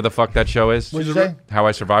survived pie. or whatever the fuck that show is. What'd you say? How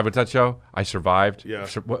I survived? What's that show? I survived. Yeah.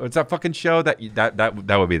 What's that fucking show? That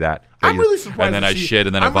would be that. I'm really surprised. And then that I shit,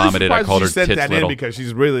 and then I I'm really vomited. I surprised called her she sent tits that little. in because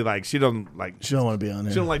she's really like she don't want to be on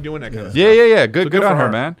here. She don't like doing that kind of Yeah, stuff. yeah. Good good on for her,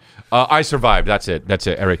 her. man. I survived. That's it,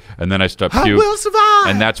 Erik. And then I stopped I puke. will survive.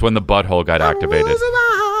 And that's when the butthole got activated. I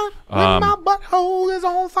will survive when my butthole is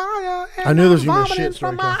on fire. I knew there was gonna be a shit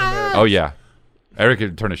story coming from Erik. Oh yeah, Erik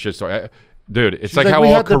could turn a shit story. Dude, it's like like, how we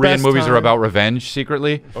all had the Korean best movies are time. about revenge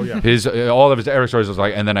secretly. Oh, yeah. His all of his Erik stories was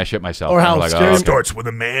like, and then I shit myself. Or And how I'm like, scary- oh, okay. Starts with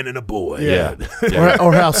a man and a boy. Yeah. Yeah.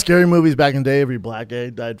 Or how scary movies back in the day, every black gay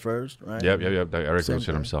died first, right? Yep. Erik Same will shit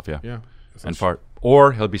thing. himself. Yeah. Yeah. And fart,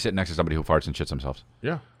 or he'll be sitting next to somebody who farts and shits themselves.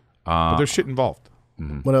 Yeah. But there's shit involved.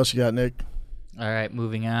 What else you got, Nick? All right,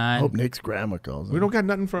 moving I on. hope Nick's grandma calls him. We don't got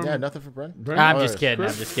nothing from. Yeah, nothing for Brent. I'm just kidding.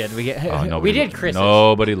 I'm just kidding. We did Chris.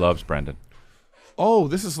 Nobody loves Brendan. Oh,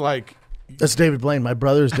 this is like. That's David Blaine. My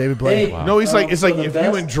brother is David Blaine. Hey, No, he's like it's like so the if you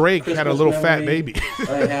best and Drake had a Christmas little fat memory baby.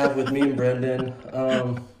 I have with me and Brendan.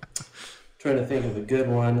 Trying to think of a good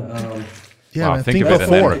one. Yeah, Wow, man, think think of it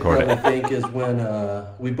and then before. record it. I think is when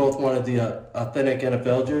we both wanted the authentic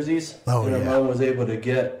NFL jerseys. Oh, and our yeah. mom was able to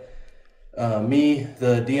get me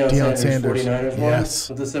the Deion Sanders 49ers yes.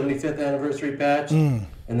 one with the 75th anniversary patch. And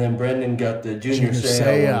then Brendan got the Junior Seau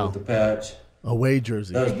Seau. one with the patch. Away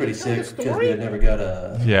jersey. That was pretty sick because we had never got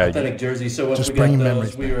a Yeah, authentic jersey. So once just we got bringing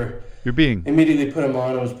those, memories we were You're being immediately put them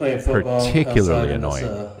on. I was playing football Particularly outside in annoying.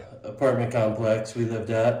 this apartment complex we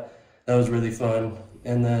lived at. That was really fun.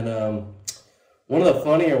 And then one of the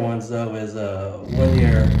funnier ones though is 1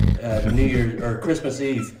 year at New Year or Christmas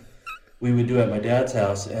Eve, we would do at my dad's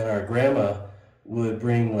house, and our grandma would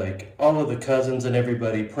bring like all of the cousins and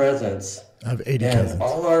everybody presents. I have 80 And cousins.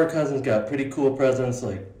 all our cousins got pretty cool presents,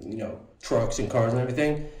 like, trucks and cars and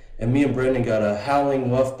everything. And me and Brendan got a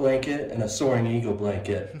Howling Wolf blanket and a Soaring Eagle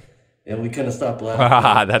blanket. And we couldn't stop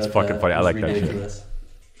laughing. That's But, fucking funny. I it was like that shit. ridiculous.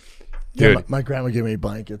 Yeah, Dude. my grandma gave me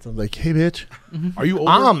blankets. I'm like, hey, bitch. Are you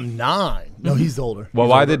older? I'm 9. No, he's older. Well,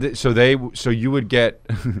 why did so you would get?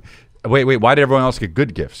 wait. Why did everyone else get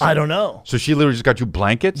good gifts? I don't know. So she literally just got you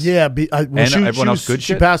blankets. Yeah, And everyone else good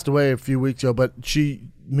She shit? passed away a few weeks ago, but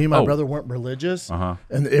me and my Oh. brother weren't religious, Uh-huh.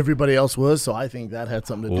 and everybody else was. So I think that had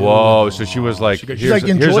something to do. Whoa! with it. So she was like, got- here's, like,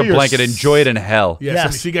 here's enjoy a your blanket. Enjoy it in hell. Yeah,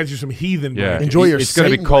 Yes. she got you some heathen. Yeah. blanket. Enjoy your It's gonna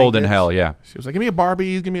be Satan cold in blankets. hell. Yeah. She was like, give me a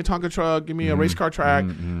Barbie, give me a Tonka truck, give me a race car track,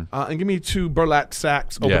 and give me 2 burlap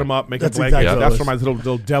sacks. Open Yeah. them up, make That's a blanket. exactly what That's it for my was.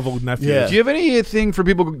 little devil nephew. Yeah. Do you have anything for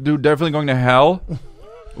people who definitely going to hell?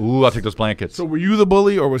 Ooh, I'll take those blankets. So were you the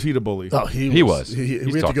bully or was he the bully? Oh, He was. We He's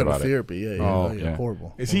had to talked go to about it. therapy. Yeah, Oh, yeah, yeah.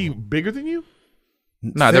 horrible. Is he bigger than you?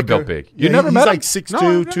 Nah, they're Thicker. built big. Yeah, You never he's met like him? 6'2", No, I've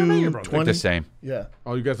never met your brother. Like 220. the same. Yeah,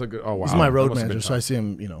 Oh, you guys are good. Oh, wow. he's my road That must have manager, been so I tough. see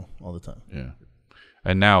him, all the time. Yeah.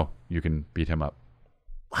 And now you can beat him up.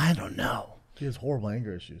 I don't know. He has horrible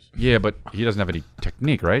anger issues. Yeah, but he doesn't have any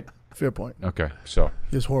technique, right? Fair point. Okay, so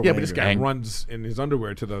He has horrible Yeah, anger. but this guy Ang- runs in his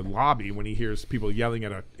underwear to the lobby when he hears people yelling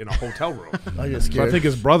in a hotel room. I get So scared. I think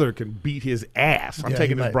his brother can beat his ass. I'm Yeah,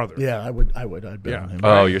 taking he his might. brother. Yeah, I would. I'd bet Yeah. on him.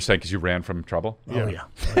 oh, you're saying because you ran from trouble? Oh yeah.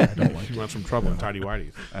 I don't like He runs from trouble in tidy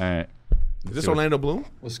whities. All right. Is this Orlando Bloom?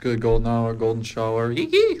 What's good, Golden Hour, Golden Shower?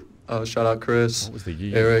 Yee-yee. Shout out Chris, What was the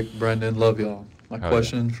yee? Eric, Brendan, love y'all. My Hell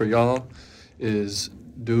question for y'all is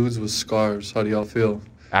dudes with scars, how do y'all feel?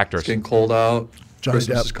 Actors. It's getting cold out, Johnny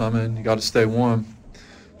Christmas Depp. is coming, you got to stay warm,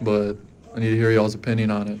 but I need to hear y'all's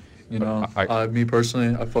opinion on it. Me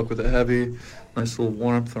personally, I fuck with it heavy, nice little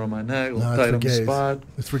warmth on my neck, a little No, it's tight for on the gays. spot,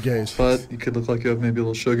 It's for gays. but you could look like you have maybe a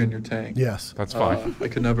little sugar in your tank. Yes. That's fine. I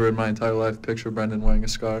could never in my entire life picture Brendan wearing a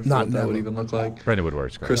scarf, Not what that would never. even look like. Brandon would wear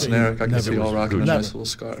a scarf. Chris and Eric, I can Never see y'all was rocking a Gucci. nice little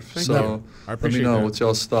scarf. you. So I let me appreciate know that. what's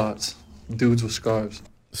y'all's thoughts. Dudes with scarves.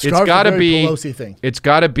 Scarf's got to a very be. Pelosi thing. It's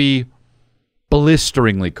got to be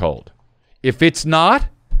blisteringly cold. If it's not,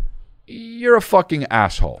 you're a fucking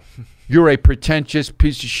asshole. You're a pretentious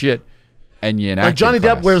piece of shit, and you're not Like Johnny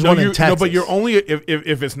Depp wears one in Texas. No, but you're only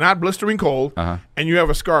if it's not blistering cold and you have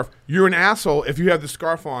a scarf. You're an asshole if you have the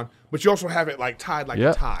scarf on, but you also have it like tied like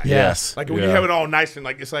a tie. Yes. Like when you have it all nice and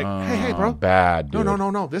like it's like, hey, bro. Bad. Dude.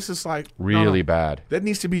 No. This is like really bad. That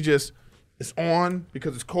needs to be just. It's on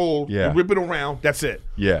because it's cold. Yeah. You whip it around. That's it.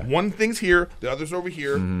 Yeah. One thing's here, the other's over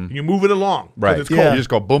here. And you move it along. Right. It's cold. You just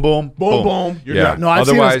go boom, boom, boom, boom. You're done. No,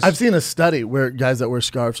 I've seen a study where guys that wear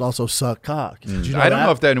scarves also suck cock. Did you know I don't know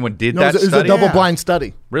if anyone did that It was study. a double-blind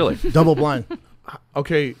study. Really? Double-blind.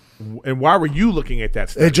 Okay. And why were you looking at that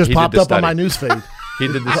study? It just popped up on my newsfeed. He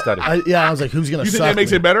did the study. I was like, who's going to You suck think that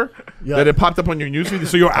makes me? it better? Yeah. That it popped up on your newsfeed?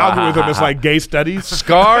 So your algorithm is like gay studies?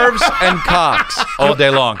 Scarves and cocks all day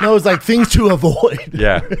long. No, it's like things to avoid.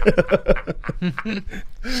 Yeah.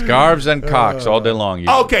 Scarves and cocks all day long.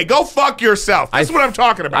 Okay, go fuck yourself. That's what I'm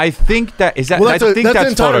talking about. I think that is that. Well, I that's think an that's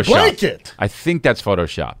entire photoshopped. blanket. I think that's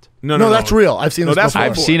photoshopped. No, that's real. I've seen this before.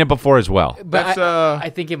 I've seen it before as well. But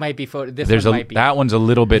I think it might be photo. This There's one might be. that one's a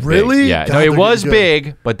little bit Really? big. Yeah, God, no, it they're was good.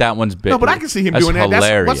 big, but that one's big. No, but I can see him That's doing that.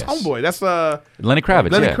 hilarious. That's Homeboy. That's Lenny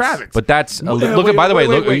Kravitz. Lenny yes. Kravitz. But that's look at. By the way,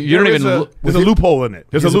 look, you don't even. There's a loophole in it.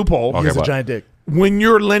 There's a loophole. Okay, He has a what? giant dick. When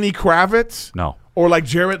you're Lenny Kravitz, No. or like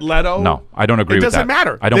Jared Leto, No, I don't agree with that. It doesn't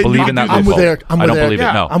matter. I don't Then believe you in that do this. I'm with loophole. Eric. I don't believe it.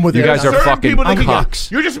 Yeah. No, I'm with you Eric. guys are Certain fucking people that can get-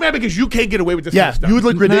 cocks. You're just mad because you can't get away with this Yeah, kind of stuff. you would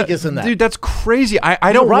look ridiculous in that. Dude, that's crazy.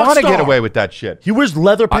 I don't rock want to get star. away with that shit. He wears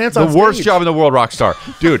leather pants The on worst stage. job in the world, rock star.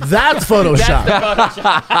 Dude, That's Photoshop.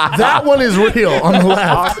 That one is real on the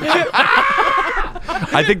left.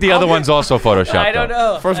 I think the other one's also photoshopped. I don't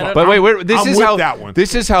know. First of all, But wait, this I'm is with how that one.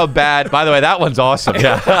 This is how bad. By the way, that one's awesome.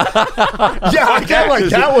 Yeah, Yeah, I can't like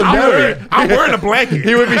that one better. I'm wearing a blanket.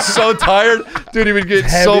 he would be so tired, dude. He would get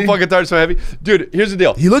so Heavy. fucking tired, so heavy. Dude, here's the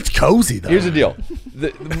deal. He looks cozy though. Here's the deal.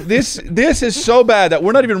 This is so bad that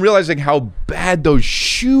we're not even realizing how bad those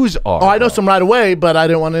shoes are. Oh, I know some right away, but I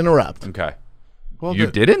didn't want to interrupt. Okay. Well, You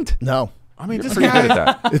didn't? No, I mean, this Pretty good guy.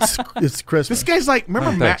 at that. it's Christmas. This guy's like,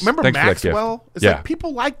 remember, Thanks. remember Thanks for that gift. Maxwell? It's Yeah. like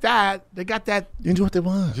people like that. They got that. You can do what they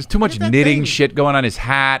want. Just too much Look at that knitting thing. shit going on his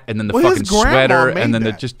hat, and then the Well, his fucking grandma sweater, made and then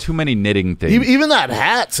that. just too many knitting things. Even that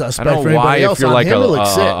hat I suspect don't for know why, anybody else if you're on like him, it looks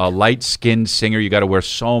sick. a light-skinned singer, you got to wear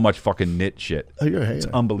so much fucking knit shit. Oh, you're a hater. It's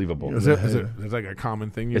unbelievable. Is it like a common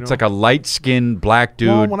thing? It's like a light-skinned black dude.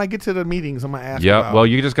 Well, when I get to the meetings, I'm gonna ask. Yeah, about- well,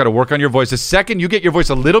 you just got to work on your voice. The second you get your voice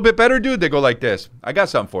a little bit better, dude, they go like this. I got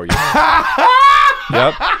something for you.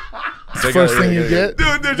 Yep. First thing you get.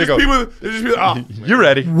 Dude, they're They just go, people. They're just people. Oh, You're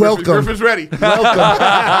ready. Welcome. Griffin's ready.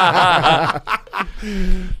 Welcome.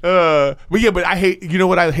 But yeah, but I hate. You know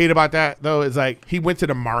what I hate about that though is like he went to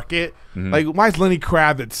the market. Like, why is Lenny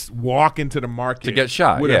Kravitz walking to the market To get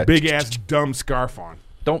shot, with yeah. a big ass dumb scarf on?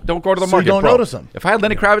 Don't go to the So you market, don't bro. notice him. If I had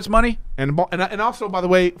Lenny Kravitz money, And also, by the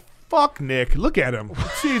way, fuck Nick. Look at him.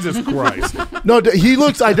 Jesus Christ. No, he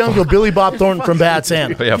looks identical to Billy Bob Thornton from Bad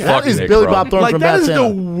Santa. Yeah, that fuck is Nick, Billy bro. Bob Thornton Like from that Bad is the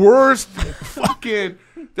Santa. worst fucking.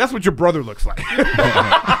 That's what your brother looks like.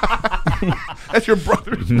 That's your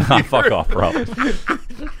brother. nah, fuck off, bro.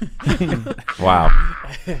 Wow.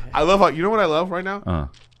 I love how you know what I love right now.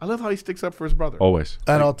 I love how he sticks up for his brother. Always.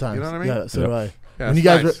 At all times. You know what I mean? Yeah, so do I. Yeah, When you it's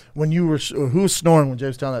guys, nice. when you were, who was snoring when Jay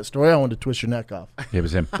was telling that story? I wanted to twist your neck off, It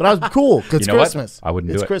was him. but I was cool because it's You know Christmas. what? I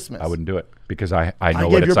wouldn't it's do it. Christmas. I wouldn't do it because I know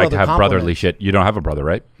gave what it's your like to brother have brotherly compliments. shit. You don't have a brother,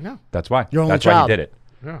 right? No. That's why. Your only That's why child. he did it.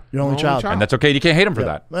 Yeah. Your only child. And that's okay. You can't hate him for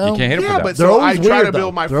that. Well, you can't hate him Yeah, for that. but They're so I always try weird, to build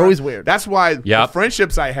though. my. They're always weird. That's why the Yep.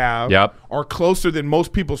 friendships I have Yep. are closer than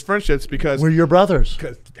most people's friendships because We're your brothers.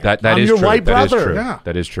 That I'm is your true. white That is brother. true. Yeah.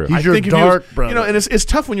 That is true. He's your think if dark you, brother. You know, and it's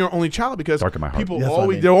tough when you're an only child because Dark in my heart. people That's what I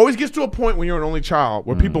always mean. there always gets to a point when you're an only child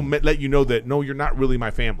where people let you know that no, you're not really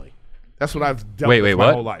my family. That's what I've dealt with my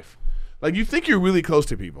what? whole life. Like you think you're really close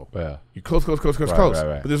to people. Yeah. You're close. Right,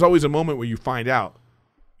 right. But there's always a moment where you find out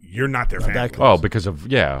you're not their family. that close. Oh, because of Oh,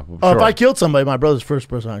 sure. if I killed somebody, my brother's first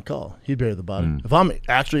person I'd call. He'd bury the body. If I'm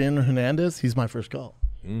actually in Hernandez, he's my first call.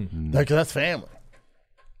 That's family.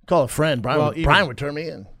 Call a friend. Brian, Well, Brian would turn me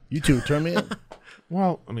in. You two would turn me in.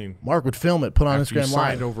 Well, I mean, Mark would film it, put on after you Instagram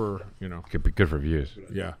signed Live. over, you know, could be good for views.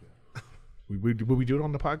 yeah. Would we do it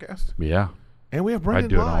on the podcast? Yeah. And we have I'd Brendan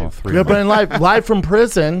do it all live. three. We got Brian live from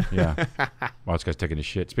prison. Yeah. Wow, this guy's taking a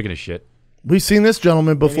shit. Speaking of shit, We've seen this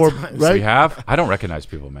gentleman before, right? we have. I don't recognize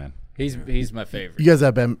people, man. He's my favorite. You guys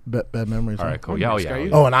have bad memories. All huh? right, cool. Yeah, oh, yeah.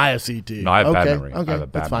 Oh, and IFCT. No, I have okay. bad memory. I Okay, have a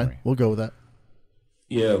bad that's fine. memory. We'll go with that.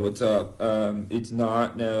 Yeah, what's up? It's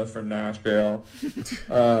not Noah from Nashville.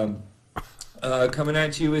 Coming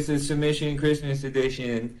at you with a submission Christmas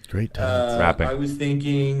edition. Great time. Rapping. I was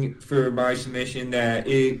thinking for my submission that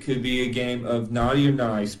it could be a game of naughty or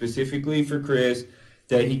nice, specifically for Chris,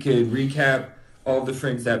 that he could recap all the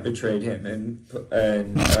friends that betrayed him and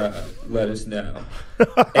let us know.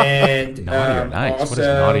 And Naughty or nice? also, What is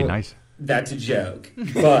naughty nice? That's a joke.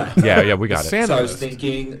 But yeah, we got it. so I was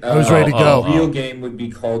thinking I was ready to go. A real game would be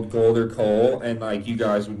called Gold or Coal, and like you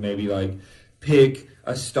guys would maybe like pick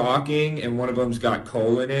a stocking, and one of them's got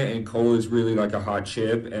coal in it, and coal is really like a hot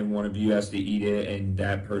chip, and one of you has to eat it, and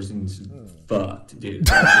that person's fucked, dude.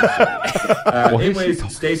 Anyways,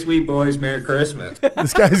 stay sweet, boys. Merry Christmas.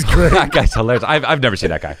 This guy's great. That guy's hilarious. I've never seen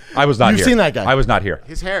that guy. I was not You've here. seen that guy. I was not here.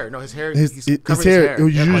 His hair. No, his hair. His he's covering hair, it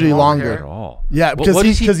was usually longer. At all. Yeah, because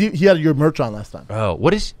he had your merch on last time. Oh,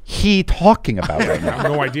 what is he talking about right I now? have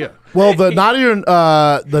no idea. Well, the naughty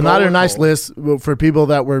or nice list for people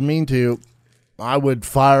that were mean to you, I would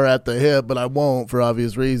fire at the hip, but I won't for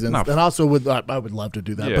obvious reasons. No. And also, I would love to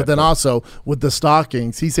do that. Yeah, but then also with the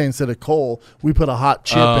stockings, he's saying instead of coal, we put a hot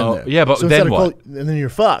chip in there. Yeah, but so then instead of what? Coal, and then you're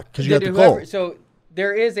fucked because you got the coal. So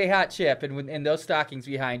there is a hot chip in those stockings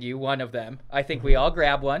behind you. One of them. I think we all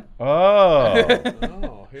grab one.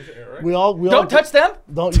 Oh. Here's Eric. We all Don't touch them.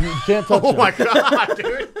 Don't you can't touch Oh them. my god,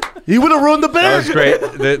 dude! He would have ruined the That was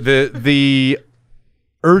bit. great. The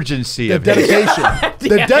urgency The of his- dedication.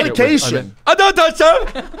 The dedication. I don't touch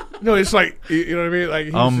him. No, it's like, you know what I mean? Like,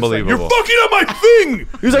 he's just like, Unbelievable. you're fucking up my thing.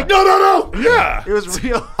 He's like, no. Yeah. It was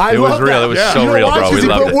real. I It was love real. that. It was Yeah. so You know real, why? bro. 'Cause We he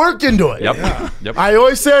loved put it. work into it. Yep. Yep. I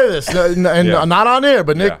always say this, and Yeah. not on air,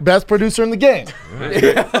 but Nick, Yeah. best producer in the game.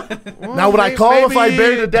 Now, would I call him if I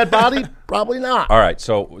buried a dead body? Probably not. All right.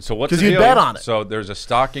 So what's 'Cause the you deal? bet on it. So there's a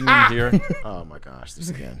stocking in here. Oh my gosh, this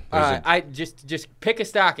again. I just pick a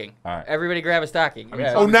stocking. All right. Everybody grab a stocking.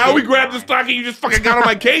 Yeah. Oh, now we grabbed the stocking. You just fucking got on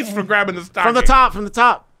my case for grabbing the stocking. From the top. From the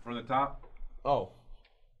top. Oh.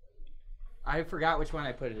 I forgot which one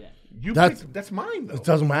I put it in. That's mine, though. It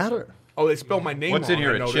doesn't matter. Oh, they spelled my name What's wrong, in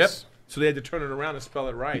here, I a noticed. chip? So they had to turn it around and spell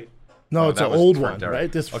it right. No, it's that an was old for one, Derek.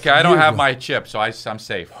 right? This Okay, I don't years have ago. my chip, so I'm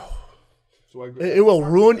safe. So I, It will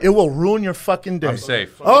ruin your fucking day. I'm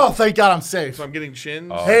safe. Oh, thank God, I'm safe. so I'm getting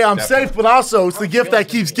shins. Oh. Hey, I'm Definitely. safe, but also it's the gift that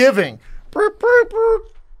keeps giving. Burp, burp, burp.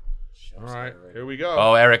 All right, here we go.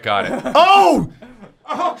 Oh, Eric got it. Oh!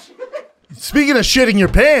 Speaking of shitting your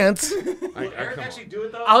pants,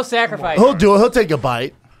 I'll sacrifice. he'll do it. He'll take a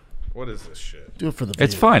bite. What is this shit? Do it for the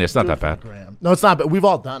It's video. fine. It's not that bad. No, it's not, but we've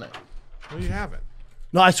all done it. No, you haven't.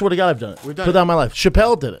 No, I swear to God, I've done it. We've done Put it. that in my life.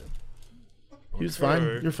 Chappelle did it. He was fine.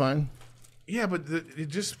 Okay. You're fine. Yeah, but it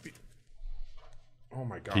just... Oh,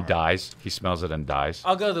 my God. He dies. He smells it and dies.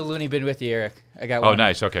 I'll go to the loony bin with you, Eric. I got Oh, one.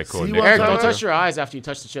 nice. Okay, cool. See Nick, what Eric, I'm don't talking touch your eyes after you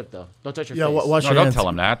touch the chip, though. Don't touch your Yeah, face. wash No, your don't hands. tell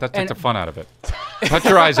him that. That takes And- the fun out of it. Touch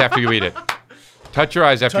your eyes after you eat it. Touch your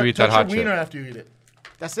eyes after you eat that Touch hot your wiener chip. after you eat it.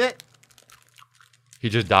 That's it. He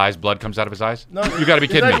just dies. Blood comes out of his eyes. No, You got to be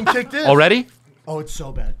it's kidding not me. even kicked in. Already? Oh, it's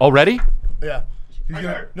so bad. Already? Yeah.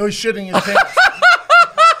 No, he's shitting his pants.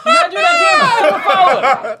 You gotta do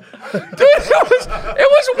that camera. Dude, it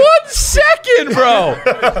was 1 second,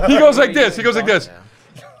 bro. He goes like this. He goes like this.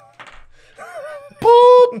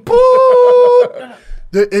 Boop, boop.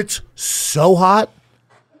 It's so hot.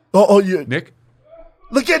 Oh, you Nick?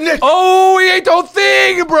 look at Nick, Oh, he ate the whole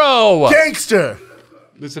thing, bro. gangster.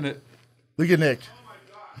 Listen it. Look at Nick.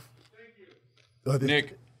 Oh,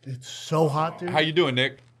 Nick, it's so hot, dude. how you doing,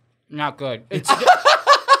 Nick? Not good.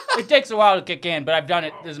 It takes a while to kick in, but I've done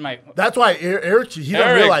it. This is my. That's why Eric, he doesn't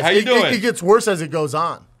Eric, realize how you it, doing? it gets worse as it goes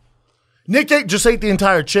on. Nick just ate the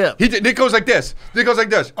entire chip. Nick goes like this. Nick goes like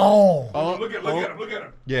this. Oh, Look at him. Look at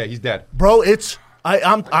him. Yeah, he's dead. bro, it's I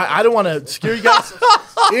don't want to scare you guys.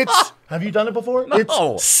 It's have you done it before? No.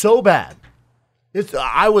 It's so bad. It's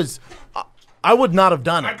I would not have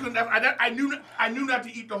done I it. couldn't have, I knew not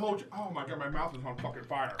to eat the whole... Oh, my God, my mouth is on fucking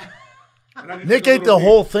fire. And I just Nick took a ate the little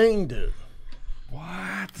whole thing, dude.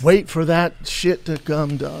 What? Wait for that shit to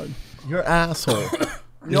come, Doug. You're asshole.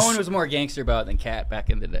 No one was more gangster about it than Cat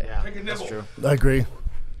back in the day. bit. Take a nibble. True. I agree.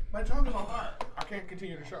 My tongue is on fire. I can't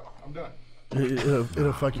continue the show. I'm done.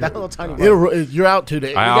 It'll fuck you. That little tiny You're out 2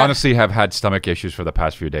 days. I honestly have had stomach issues for the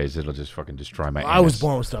past few days. It'll just fucking destroy my I was anus.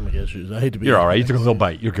 born with stomach issues. I hate to be. You're all right. You took a little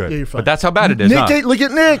bite. You're good. Yeah, you're fine. But that's how bad it is, Nick, huh? look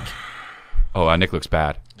at Nick. Oh, Nick looks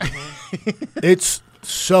bad. It's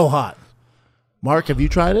so hot. Mark, have you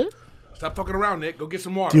tried it? Stop fucking around, Nick. Go get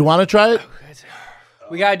some water. Do you want to try it?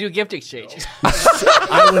 We gotta do gift exchange.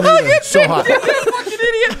 I wouldn't either. It's so hot. Fucking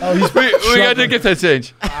idiot. Oh, he's We got to get that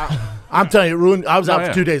change. I'm telling you, it ruined. I was out yeah.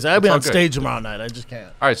 for 2 days. I'll be It's all on good. stage tomorrow night. I just can't.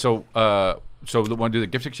 All right, so want to do the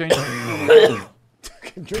gift exchange? I'm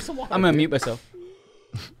gonna mute myself.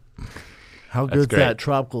 How That's good's great. that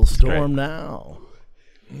tropical storm now?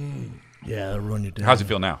 Yeah, that'll ruin your day. How's it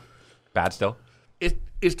feel now? Bad still?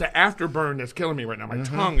 It's the afterburn that's killing me right now. My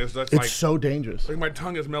tongue is just It's so dangerous. like my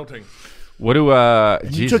tongue is melting. What do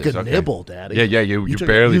You took a nibble, Daddy. Yeah, you took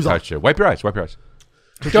barely use all- touched it. Wipe your eyes. Wipe your eyes.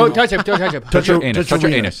 Don't touch him. Don't touch him. Touch your anus. Touch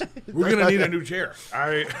your anus. We're gonna need a new chair.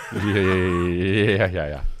 Yeah.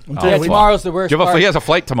 Yeah, well, tomorrow's the worst part. He has a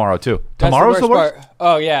flight tomorrow too. That's Tomorrow's the worst. part.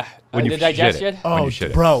 Oh yeah. When you the shit it. digestion. When Oh, you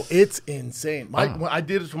shit it. bro, it's insane. When I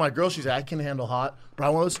did it to my girl, she said I can handle hot.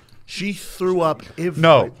 Brown was she threw up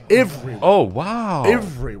everywhere. Oh wow.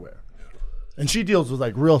 Everywhere. And she deals with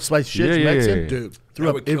like real spicy shit. She's Mexican, dude. Threw That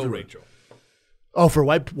up would kill everywhere. Rachel. Oh, for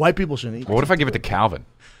white people shouldn't eat. Well, what if I give it to Calvin?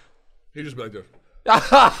 He'd just be like this.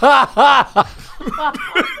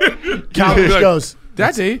 Calvin just goes,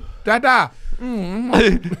 Daddy, Dada. You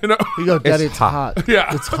know? he goes, Daddy, it's hot. hot.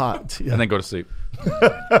 Yeah. It's hot. Yeah. And then go to sleep.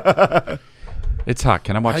 It's hot.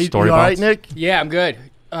 Can I watch You story all right, bots? Nick? Yeah, I'm good. Do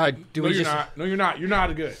No, we you're just? not. No, you're not. You're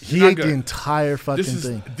not good. He You're not ate good. the entire fucking This is.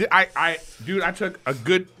 thing. Dude, I took a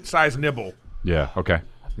good sized nibble. Yeah. Okay.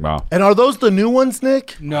 Wow. And are those the new ones,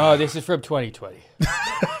 Nick? No, this is from 2020.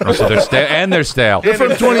 So they're stale. And they're stale. They're from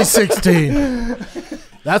 2016.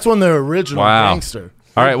 That's when they're original Wow. gangster.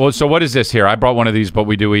 All right. Well, so what is this here? I brought one of these, but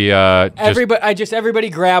Everybody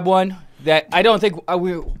grab one. That I don't think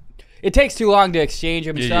it takes too long to exchange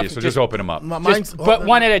them and Yeah, stuff. so just open them up. But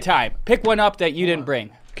one at a time. Pick one up that you didn't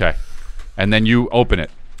bring. Okay. And then you open it.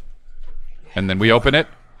 And then we open it.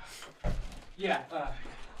 Yeah.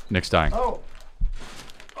 Nick's dying.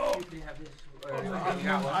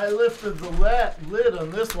 I lifted the lid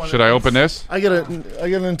on this one. Should I open this? I get a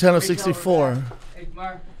Nintendo 64. Hey,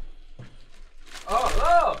 Mark.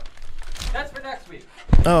 Oh, that's for next week.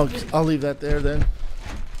 Oh, I'll leave that there then.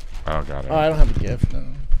 Oh, got it. Oh, I don't have a gift. No.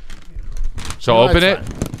 So No, open it.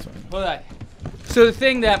 it's fine. Hold on. So the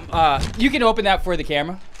thing that you can open that for the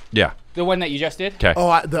camera. Yeah. The one that you just did. Okay. Oh,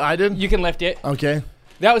 I did? You can lift it. Okay.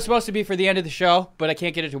 That was supposed to be for the end of the show, but I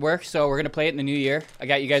can't get it to work, so we're gonna play it in the new year. I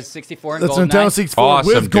got you guys 64 and That's GoldenEye. Nintendo 64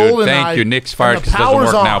 Awesome, with dude. GoldenEye. Thank you. Nick's fired and because the it doesn't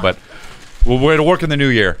work power's now, on. but we'll work in the new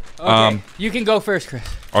year. Okay, you can go first, Chris,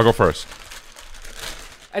 I'll go first.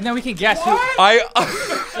 and then we can guess who.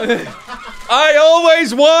 I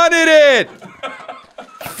always wanted it.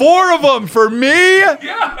 4 of them for me.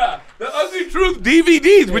 Yeah. The Ugly Truth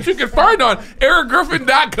DVDs, which you can find on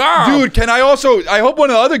ericgriffin.com. Dude, can I also? I hope one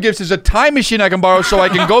of the other gifts is a time machine I can borrow so I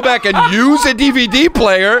can go back and use a DVD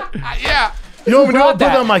player. Yeah. You know what? I'll put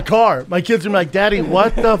that? it on my car. My kids are like, Daddy,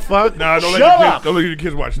 what the fuck? No, don't Shut let your up. kids, don't let your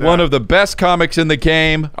kids watch that. One of the best comics in the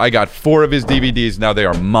game. I got 4 of his DVDs. Now they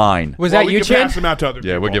are mine. Was Well, that we you, can Chin? pass them out to other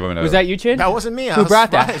Yeah, people. we'll give him another. Was that you, Chin? That wasn't me. Who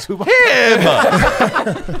brought that? Who brought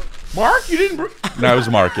that? him? Mark, you didn't. No, it was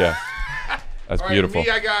Mark. Yeah, that's All right, beautiful. Me,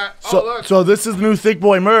 I got. So this is the new Thick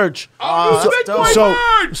Boy merch. Thick Boy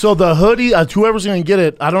merch! So the hoodie, whoever's gonna get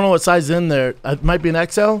it, I don't know what size is in there. It might be an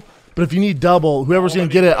XL, but if you need double, whoever's gonna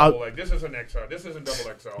get it, This is an XL. This isn't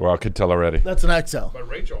double XL. Well, I could tell already. that's an XL. But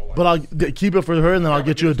Rachel. But I'll keep it for her, and then I'll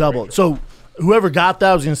get you a double. So whoever got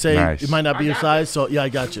that, I was gonna say Nice. it might not be your got size. So yeah, I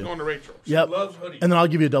got you. Going to Rachel. She Yep. loves hoodies. And then I'll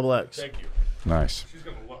give you a double X. Thank you. Nice. She's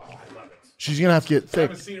gonna love. Oh, I love it. She's gonna have to get I thick.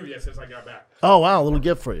 haven't seen her yet since I got back. Oh wow, a little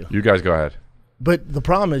gift for you. You guys go ahead. But the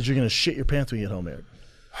problem is you're gonna shit your pants when you get home, Eric.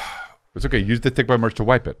 It's okay. Use the Thick Boy merch to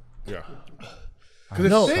wipe it. Yeah. I'm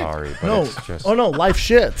No. sorry, but No. it's just. Oh no, life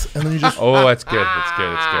shits, and then you just Oh, that's good. That's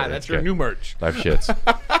good. That's good. That's your new merch. Life shits.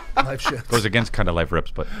 life shits. Goes against kind of life rips,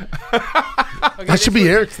 but Okay, That should be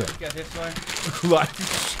Eric's then. Got this one.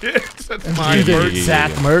 Life shit. That's And my you did merch.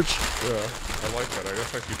 Zach merch. Yeah, I like that.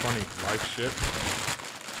 That's actually funny. Life shit.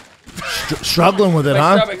 Struggling with it, My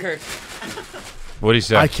huh? stomach hurts. what do you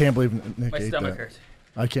say? I can't believe Nick My ate stomach that. hurts.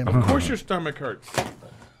 I can't. Of Believe course your stomach hurts.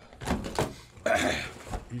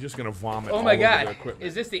 You're just gonna vomit. Oh all my over God! the equipment.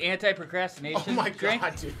 Is this the anti-procrastination Oh my drink?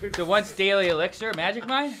 God, dude. The once daily elixir, Magic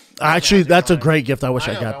Mind? Actually, that's a great gift. I wish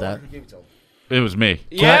I got that. It was me.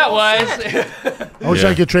 Yeah, it was. I wish Yeah.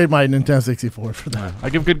 I could trade my Nintendo 64 for that. I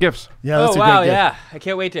give good gifts. Yeah, that's Oh a wow, great gift. yeah! I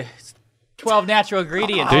can't wait to. 12 natural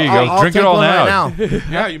ingredients. There you go. I'll Drink it take all one now. right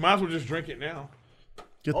Yeah, you might as well just drink it now.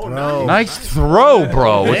 Good throw. Nice throw,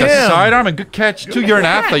 bro. With the Damn. sidearm and good catch, too. You're an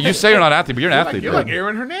athlete. You say you're not an athlete, but you're an athlete. You're dude. like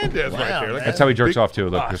Aaron Hernandez right there. Like That's how he jerks big- off, too.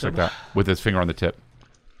 Look, just like that. With his finger on the tip.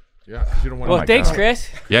 Yeah, 'cause you don't want. Well, my thanks, God. Chris.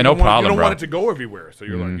 Yeah, no You problem, don't bro. want it to go everywhere, so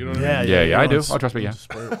you're like, you know what I mean? Yeah, I do. it's- Oh, trust me, yeah.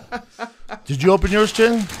 Did you open yours,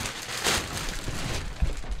 Chin?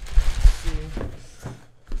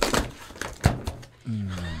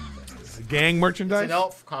 Is it gang merchandise. It's an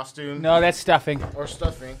elf costume No, that's stuffing. or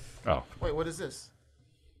stuffing. Oh. Wait, what is this?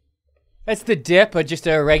 That's the dip, but just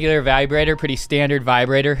a regular vibrator, pretty standard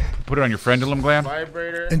vibrator. Put it on your frenulum gland.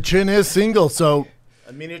 Vibrator. And Chin is single, so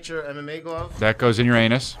A miniature MMA glove. That goes in your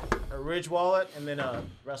anus. A Ridge wallet, and then a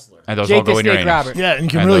wrestler. And those all go in your anus. Yeah, and you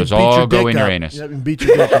can and really those beat all your go dick in your up. anus. Yeah, and beat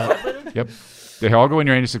your dick up. Yep. They all go in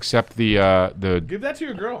your anus except the Give that to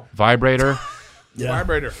your girl. vibrator.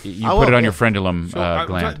 Vibrator. You put it on your frenulum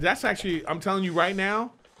gland. That's actually, I'm telling you right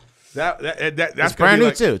now, that's It's brand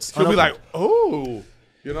new, too. It's she'll be unopened. like, oh,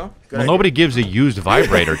 you know. Well, nobody gives a used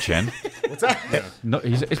vibrator, Chin. What's that? No,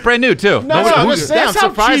 it's brand new too. No, I'm just saying. I'm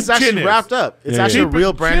surprised it's actually Chin is. wrapped up. It's actually a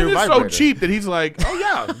real brand Chin new is vibrator. so cheap that he's like, oh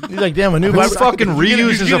yeah. He's like, damn, a new Who vibrator. fucking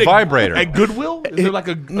reuses a vibrator? At Goodwill? Is there like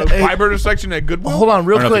a vibrator section at Goodwill? Hold on,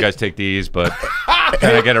 real I don't know if quick. you guys take these, but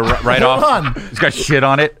can I get a write off? Hold on. It's got shit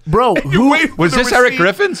on it. Bro, who Was this Eric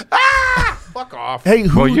Griffin's? Fuck off. Hey,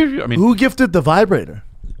 who, Well, who gifted the vibrator?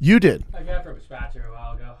 You did. I got it from a sponsor a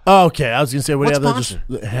while ago. Oh, okay, I was gonna say, what do you What have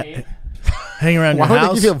that just hang around Why your would house?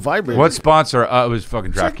 they give you a vibrator? What sponsor? It was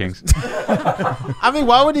fucking DraftKings. I mean,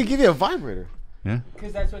 why would he give you a vibrator? Yeah.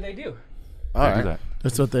 Because that's what they do. All I do right. that.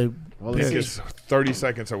 That's what they Well, This this is 30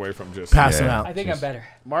 seconds away from just passing Yeah. out. I think I'm better.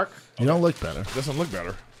 Mark. You don't look better. Doesn't look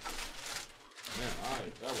better.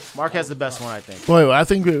 Mark has the best one, I think. Boy, I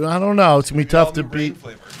think I don't know. It's gonna be tough to beat.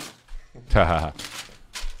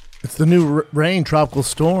 It's the new rain tropical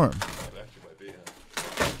storm.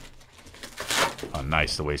 Oh,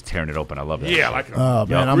 nice. The way he's tearing it open. I love that. Yeah, like a Oh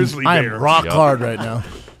man, grizzly I'm bear. rock Yup. hard right now.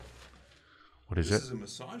 What is it?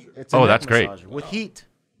 It's a Oh, neck that's great. massager with heat.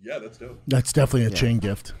 Yeah, that's dope. That's definitely a Chin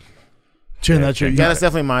gift. Chin, that's your. Yeah, that's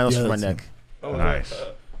definitely mine. That's Yeah, for my that's- neck. Oh, Nice.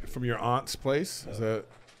 From your aunt's place? Is that?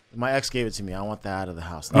 My ex gave it to me. I want that out of the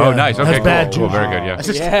house. Oh, Yeah. nice. That's Okay, cool. bad Cool. juju. Very good. Yeah. That's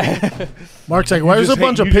just- Yeah. Mark's like, why You there's a just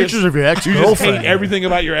bunch hate- of you pictures just- of your ex You just girlfriend? hate everything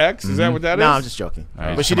about your ex? Is that what that is? No, I'm just joking. All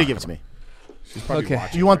right, But she come did on. give it to me. She's probably Okay.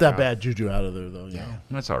 watching You want right that now. bad juju out of there, though. Yeah.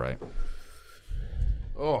 That's all right.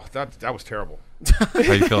 Oh, that was terrible. How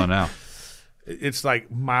you feeling now? It's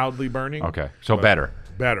like mildly burning. Okay. So but better.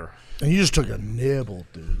 Better. And you just took a nibble,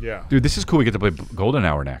 dude. Yeah. Dude, this is cool. We get to play Golden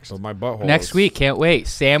Hour next. So my butthole. Next is- week, can't wait.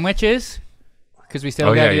 Sandwiches, because we still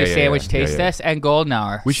Oh, got to yeah, do a yeah, sandwich yeah, taste yeah. test and golden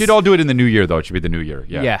hour. We should all do it in the new year, though. It should be the new year.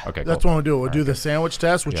 Yeah. Yeah. Okay. That's cool. what we'll do. We'll do the sandwich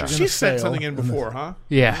test, which Yeah. you're gonna She said fail. something in before, huh?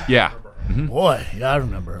 Yeah. Yeah. Boy, yeah, I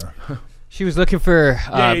remember her. She was looking for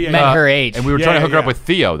yeah. men her age. And we were Yeah, trying to hook her yeah. up with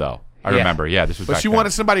Theo, though. I Yeah. remember. Yeah. This was. But back she then.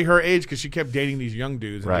 wanted somebody her age because she kept dating these young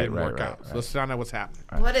dudes and Right, it didn't right, work right, out. So right. let's find out what's happening.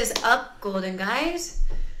 What is up, Golden Guys?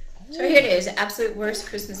 So here it is, the absolute worst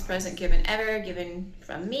Christmas present given ever, given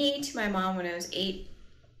from me to my mom when I was 8.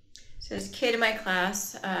 So this kid in my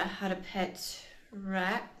class had a pet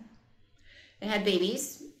rat. It had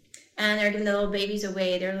babies, and they were giving the little babies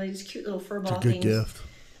away. They were like these cute little furball It's a good things. gift.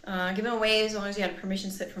 Give them away as long as you had a permission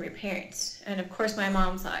slip from your parents. And of course my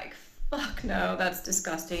mom's like, fuck no, that's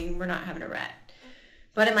disgusting. We're not having a rat.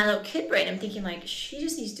 But in my little kid brain, I'm thinking like, she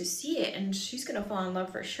just needs to see it and she's going to fall in love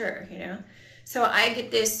for sure, you know? So I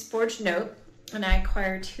get this forged note and I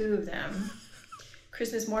acquire 2 of them.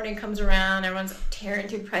 Christmas morning comes around, everyone's tearing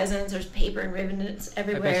through presents, there's paper and ribbons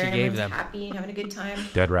everywhere, she and gave everyone's them. happy and having a good time.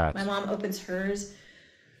 Dead rats. My mom opens hers,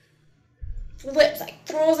 flips, like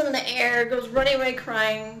throws them in the air, goes running away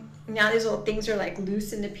crying. Now these little things are like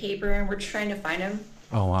loose in the paper and we're trying to find them.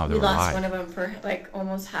 Oh wow, they We were lost alive. one of them for like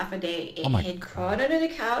almost half a day. It Oh my had crawled under the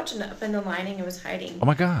couch and up in the lining and was hiding. Oh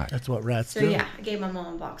my god. That's what rats So do. yeah, I gave my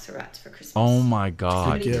mom a box of rats for Christmas. Oh my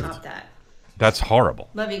god. Somebody top that. That's horrible.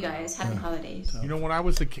 Love you guys. Happy holidays. You know, when I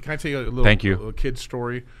was a kid, can I tell you a little, Thank you. a little kid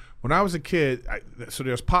story? When I was a kid, so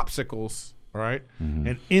there's popsicles, all right?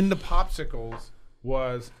 And in the popsicles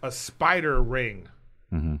was a spider ring,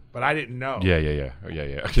 but I didn't know. Yeah.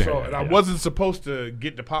 So and I wasn't supposed to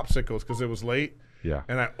get the popsicles because it was late. Yeah.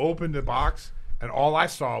 And I opened the box, and all I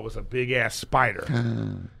saw was a big ass spider.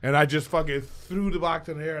 And I just fucking threw the box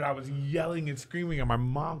in the air, and I was yelling and screaming, and my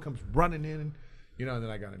mom comes running in, and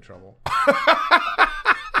then I got in trouble.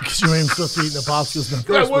 Because you weren't even supposed to eat in the popsicles in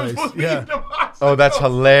the I first wasn't place. supposed to eat the popsicles. Oh, that's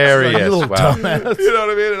hilarious. You little Wow. dumbass. You know what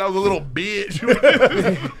I mean? And I was a little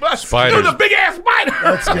bitch. Spiders. It was a big ass spider.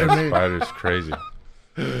 That scared me. Spider's crazy.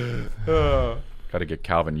 Got to get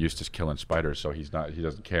Calvin used to killing spiders, so he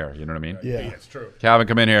doesn't care. You know what I mean? Yeah. It's true. Calvin,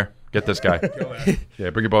 come in here. Get this guy. Yeah,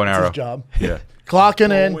 bring your bow and arrow. His job. Yeah. Clocking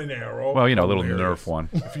Bow in. and arrow. Well, you know, a little Hilarious. Nerf one.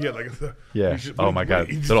 If he had like Yeah. he just- Oh my God.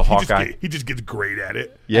 he just- Little he just Hawkeye. he just gets great at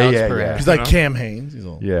it. Yeah, Alex yeah, Pereira. yeah. He's like Cam Haynes. He's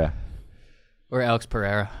all, Yeah. Or Alex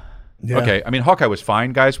Pereira. yeah. Okay. I mean, Hawkeye was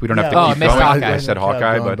fine, guys. We don't have to Oh, I keep missed going. Hawkeye. I said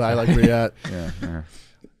Hawkeye, but I like where you at. yeah.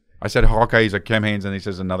 I said Hawkeye. He's like Cam Haines, and he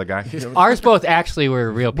says another guy. Ours both actually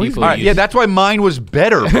were real people. Yeah, that's why mine was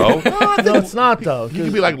better, bro. No, it's not though. You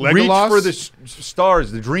could be like Reach Legolas. for the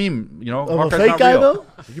stars, the dream. You know, Of a Hawkeye's fake not guy real. though.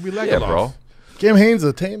 You could be Legolas. Yeah, bro. Cam Haines is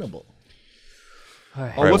attainable.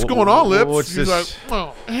 Oh, what's going on, Lips? What's He's this like,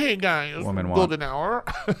 oh, hey guys, woman want? golden hour.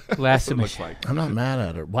 Last looks submission. like. I'm not mad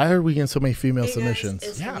at her. Why are we getting so many female Hey submissions?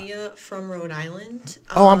 guys, it's Leah from Rhode Island.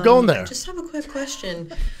 Oh, I'm going there. I just have a quick question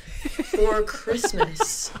for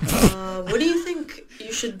Christmas. What do you think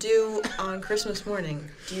you should do on Christmas morning?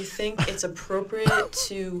 Do you think it's appropriate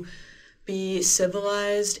to be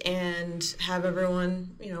civilized and have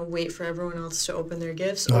everyone, wait for everyone else to open their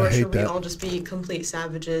gifts, Oh, I or hate should we that. all just be complete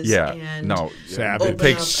savages? Yeah, and no, Savage. it open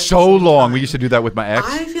takes up at so the same long. time? We used to do that with my ex.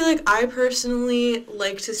 I feel like I personally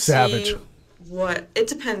like to Savage. see what it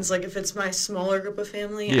depends. Like if it's my smaller group of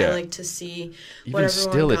family, Yeah. I like to see Even what everyone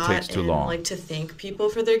still, it got takes too and long. like to thank people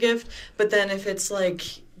for their gift. But then if it's like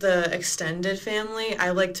the extended family,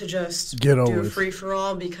 I like to just Get over do a it. free for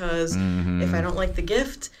all because Mm-hmm. if I don't like the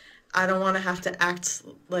gift, I don't want to have to act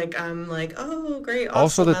like I'm like, oh great,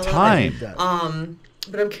 Also, awesome, the I love it." time.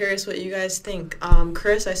 But I'm curious what you guys think.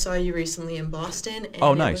 Chris, I saw you recently in Boston, and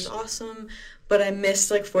Oh, it nice. was awesome. But I missed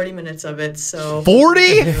like 40 minutes of it, so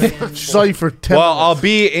 40? She saw you for 10 Well, minutes. I'll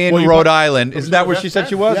be in Well, you Rhode put- Island. Isn't that where she said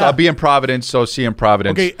she was? Yeah. I'll be in Providence, so see you in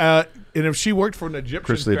Providence. Okay, and if she worked for an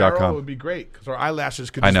Egyptian ChrisLea.com. pharaoh, it would be great because her eyelashes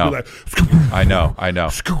could I just know. be like. I know.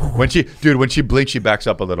 When she blinks, she backs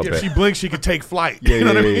up a little If bit. she blinks, she could take flight. Yeah, you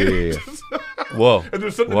know yeah, what I mean? yeah, yeah. Whoa. And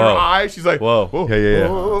there's something in Whoa. her eye. She's like, Whoa. whoa, Yeah.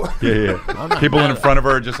 whoa. Yeah. People in front of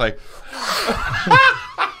her are just like.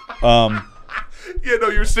 Yeah, no,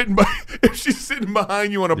 you're sitting by. If she's sitting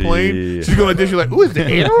behind you on a plane, Yeah. she's going like this. You're like, ooh, is the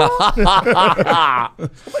air off?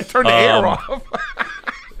 Somebody turn the air off.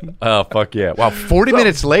 Oh, fuck yeah. Wow, 40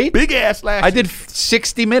 minutes late? Big ass lashes. I did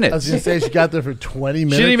 60 I was minutes. gonna say she got there for 20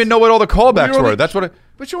 minutes. She didn't even know what all the callbacks You're only- were. That's what.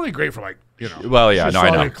 But you're only great for like, Well, yeah, She no, I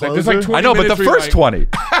saw know. your There's like 20 I know, but the minutes where you're first like- 20.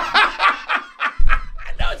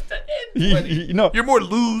 you know, You're more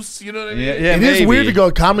loose. You know what I mean? yeah, yeah, It is maybe. weird to go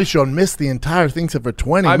to a comedy show and miss the entire thing except for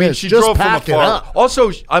 20 I mean, minutes. she Just drove from pack it afar. up.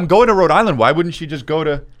 Also, I'm going to Rhode Island. Why wouldn't she just go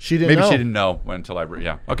to? She didn't Maybe know. she didn't know until I.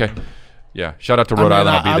 Yeah. Okay. Yeah. Shout out to I Rhode mean, Island.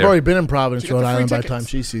 I'll be I've there. already been in Providence, She got Rhode the free Island by the tickets. time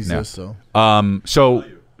she sees Yeah. this. So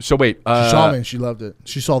So wait. she saw me and she loved it.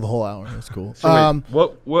 She saw the whole hour. That's cool.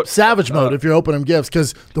 What? Savage mode if you're opening gifts,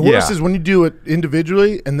 because the worst Yeah. is when you do it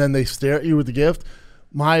individually and then they stare at you with the gift.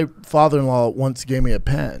 My father-in-law once gave me a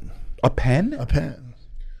pen. A pen? A pen.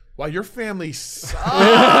 Wow, your family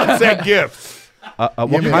sucks at gifts. What You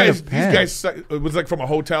kind guys, of pen? These guys, suck. It was like from a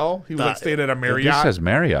hotel. He was like staying at a Marriott. This says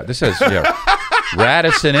Marriott. This says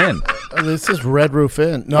Radisson Inn. This is Red Roof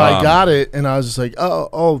Inn. No, I got it and I was just like,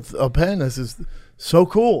 oh, a pen. This is so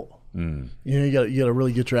cool. You know, you got to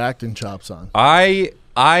really get your acting chops on.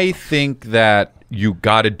 I think that you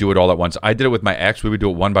got to do it all at once. I did it with my ex. We would do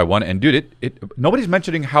it one by one, and dude, nobody's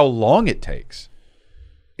mentioning how long it takes.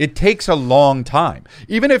 It takes a long time.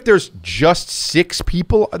 Even if there's just 6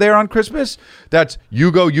 people there on Christmas, that's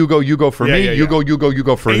you go for Yeah, me, yeah, you yeah.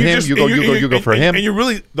 go for And him, just- you go for him. And you're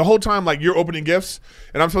really, the whole time, like, you're opening gifts,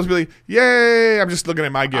 and I'm supposed to be like, yay, I'm just looking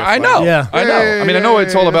at my gifts. I know. Like, Yeah. I know. I mean, I know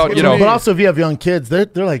it's all that's about, what you know. But also, if you have young kids, they're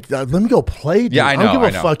like, let me go play. Dude. Yeah, I know. don't give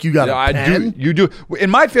a know. fuck. You got Yeah, a pen. You do. In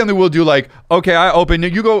my family, we'll do like, okay, I open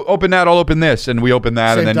it. You go open that. I'll open this, and we open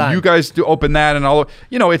that, Same and then time. you guys do open that, and I'll.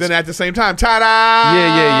 You know, it's Then at the same time,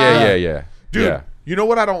 ta-da! yeah. Dude, Yeah. you know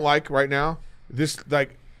what I don't like right now?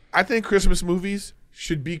 I think Christmas movies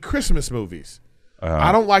should be Christmas movies.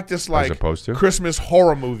 I don't like this like opposed to? Christmas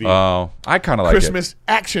horror movie. Oh, I kind of like Christmas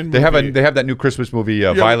action movie. They have that new Christmas movie,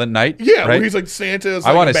 Violent Night. Yeah, right? where he's like Santa's I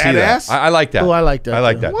like want a to see badass. that. I like that. Oh, I like that, I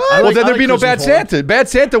like too. that. What? I Well, like- then I there'd like be no Bad Christmas horror. Santa. Bad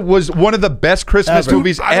Santa was one of the best Christmas Ever.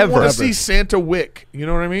 movies I don't ever. want to see Santa Wick. You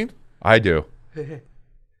know what I mean? I do.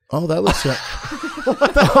 Oh, that looks.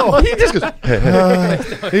 He just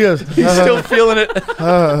goes. He goes. He's still feeling it.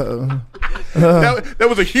 That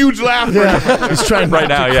was a huge laugh. Yeah, he's trying Right not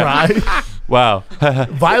now, to yeah. cry. Wow.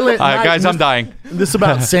 Violent Night. Guys, I'm dying. This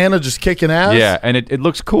about Santa just kicking ass. Yeah, and it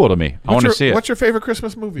looks cool to me. I want to see it. What's your favorite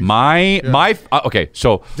Christmas movie? Okay,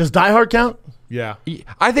 so Does Die Hard count? Yeah.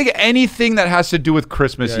 I think anything that has to do with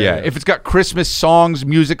Christmas, yeah. If it's got Christmas songs,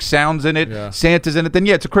 music, sounds in it, Santa's in it, then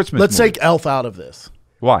yeah, it's a Christmas Let's movie. take Elf out of this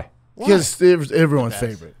Why? because it was everyone's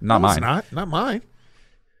favorite. Not No, mine. it's not mine.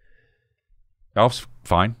 Elf's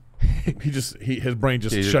fine. His brain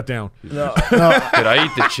just shut down. No, Did I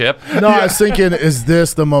eat the chip? no. I was thinking, is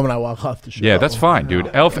this the moment I walk off the show? Yeah, that's fine, dude.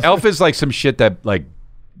 Elf is like some shit that like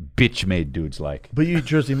bitch-made dudes like. But you eat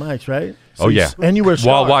Jersey Mike's, right? Oh yeah, and you wear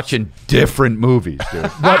while stars. watching different movies, dude.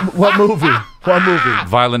 What movie? What movie?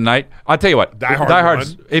 Violent Night. I'll tell you what. Die Hard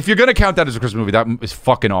If you're gonna count that as a Christmas movie, that is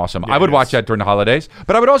fucking awesome. Yeah, I would it watch is. that during the holidays,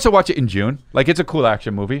 but I would also watch it in June. Like it's a cool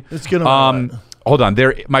action movie. It's gonna. Hold on.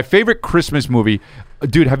 My favorite Christmas movie,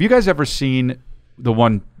 dude. Have you guys ever seen the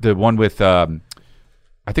one with I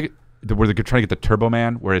think where they're trying to get the Turbo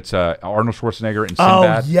Man, where it's Arnold Schwarzenegger and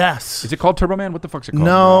Sinbad? Oh yes. Is it called Turbo Man? What the fuck's it called?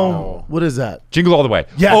 No. What is that? Jingle All the Way.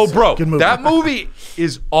 Yes. Oh, bro, Good movie. that movie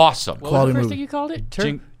is awesome. What was Quality the first movie. thing you called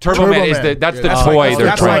it? Turbo Man is the toy they're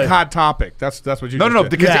That's trying. like Hot Topic. That's what you. No, just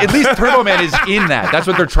did. because at least Turbo Man is in that. That's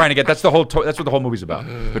what they're trying to get. That's the whole. That's what the whole movie's about.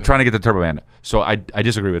 They're trying to get the Turbo Man. So I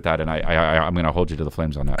disagree with that, and I'm going to hold you to the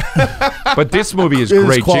flames on that. But this movie is It is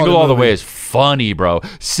great. quality Jingle All the movie. Way is funny, bro.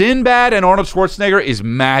 Sinbad and Arnold Schwarzenegger is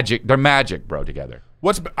magic. They're magic, bro, together.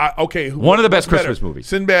 What's okay? One of the best what's better, Christmas movies.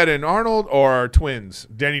 Sinbad and Arnold, or twins?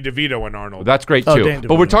 Danny DeVito and Arnold. That's great Oh, too. Dan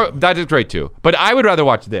But we're DeVito. talking. That is great too. But I would rather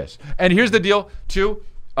watch this. And here's the deal too.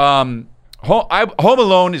 Home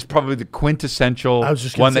Alone is probably the quintessential I was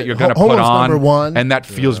just gonna one say, that you're going to Home put Alone's on, number one. and that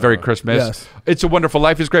feels very Christmas. Yes. It's a Wonderful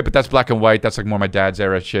Life is great, but that's black and white. That's like more my dad's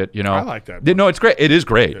era shit. You know, I like that. No, it's great. It is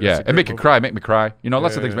great. Yeah, that's a and great make me cry. You know,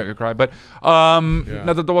 lots of Yeah, things yeah. make me cry. But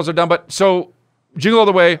not that the walls are done. But so Jingle All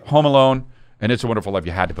the Way, Home Alone, and It's a Wonderful Life.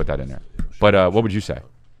 You had to put that in there. But what would you say?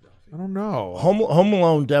 I don't know. Home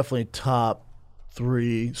Alone definitely top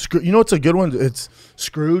 3. You know what's a good one? It's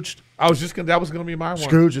Scrooged. I was just gonna. That was gonna be my one.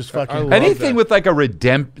 Scrooge is fucking- I love Anything that. with like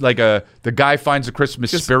a the guy finds a Christmas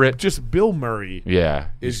spirit. Just Bill Murray. Yeah,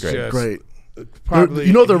 is he's great. just Great. Probably,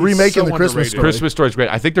 You know they're he's remaking so the Christmas underrated. Story. Christmas Story is great.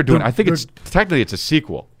 I think they're doing. They're- I think it's technically it's a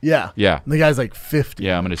sequel. Yeah. Yeah. And the guy's like 50.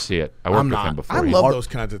 Yeah, I'm gonna see it. I worked I'm with not. him before. I He- love those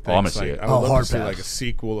kinds of Oh, I'm things. gonna see Like, it. I would love hard to see pass. like a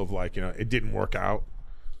sequel of like it didn't work out.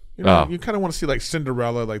 You know, you kind of want to see like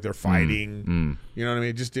Cinderella, like they're fighting. You know what I mean?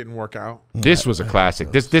 It just didn't work out. This was a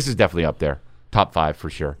classic. This is definitely up there, top 5 for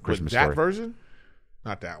sure. With Christmas that Story. version?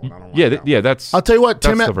 Not that one. I don't want Yeah, that yeah. That's. I'll tell you what,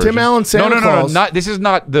 that's Tim the version. Allen Santa No. Claus. Not this is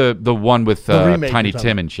not the one with The remake Tiny you're talking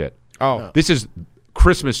Tim and shit. Oh. This is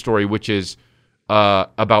Christmas Story, which is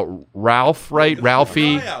about Ralph, right?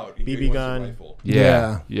 Ralphie. BB gun.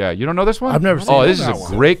 Yeah. You don't know this one? I've never seen Oh, it. this is a that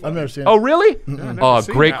one. great. I've never seen it. Oh, really? never Oh,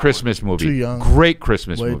 seen great that Christmas movie. Too young. Great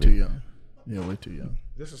Christmas Way movie. too young. Yeah, way too young.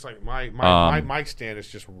 This is like my mic stand is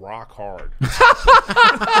just rock hard.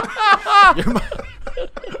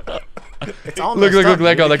 It's all Look, messed up,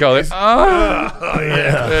 let go.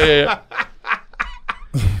 Yeah.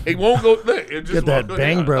 It won't go. Look, it just Get that won't go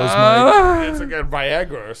Bang down. Bros mic. It's like a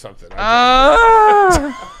Viagra or something.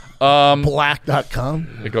 Black.com.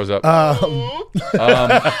 It goes up. Uh,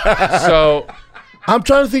 So I'm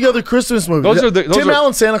trying to think of other Christmas movies. Those Tim are-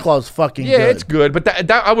 Allen Santa Claus is fucking yeah, good. it's good, but that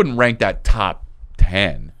I wouldn't rank that top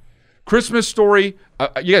 10. Christmas Story. You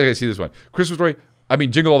guys gotta see this one. Christmas Story. I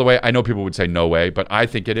mean, Jingle All the Way. I know people would say no way, but I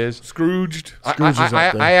think it is. Scrooged. Scrooge is up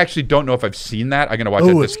there. I actually don't know if I've seen that. I'm gonna watch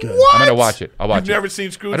Ooh, it. it's good. I'm gonna watch it. I'll watch You've it. never seen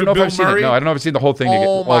Scrooge I don't know with if Bill I've seen Murray? it. No, I don't know if I've seen the whole thing Oh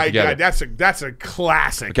all my together. god, that's a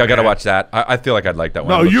classic. Okay, I gotta man. watch that. I feel like I'd like that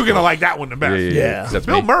one. No, It looks you're gonna cool. like that one the best. Yeah. That's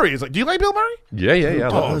Bill me. Murray is like. Do you like Bill Murray? Yeah. I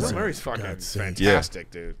Oh, love Bill it. Murray's fucking fantastic,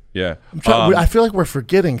 dude. Yeah. I feel like we're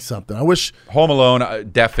forgetting something. I wish Home Alone,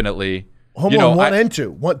 definitely. Home You know, Alone 1 I- and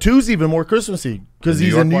 2. 2's even more Christmassy because The New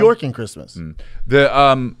he's York in New one? York in Christmas.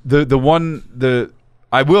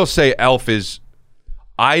 I will say Elf is.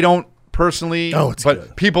 I don't personally. Oh, it's but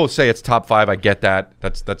good. people say it's top 5. I get that.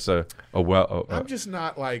 That's a well. I'm just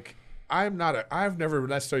not like. I've never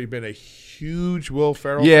necessarily been a huge Will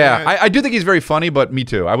Ferrell Yeah, fan. I do think he's very funny, but me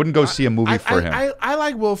too. I wouldn't go see a movie for him. I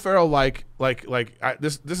like Will Ferrell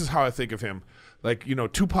this is how I think of him. Like, you know,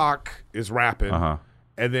 Tupac is rapping,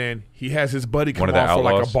 and then he has his buddy come One of the on for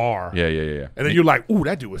like a Outlaws? bar. Yeah. And then you're like, ooh,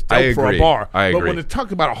 that dude was dope I for a agree. bar. I But agree. when it's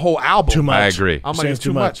talking about a whole album, Too much. I agree. I'm like, Saying it's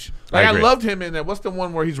too much. I Like, I agree. loved him in that. What's the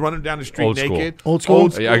one where he's running down the street Old School. naked? Old School?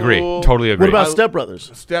 I agree. Totally agree. What about Step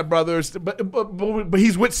Brothers? Step Brothers? But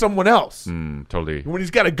he's with someone else. Totally When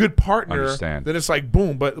he's got a good partner, Understand. then it's like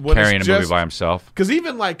boom. But when carrying it's a movie just, by himself? because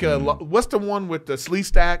even like what's the one with the Slee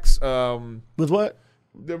Stacks? With what?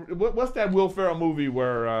 What's that Will Ferrell movie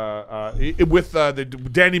where with the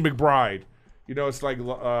Danny McBride? You know, it's like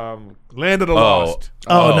Land of the Lost.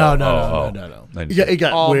 No. Yeah, It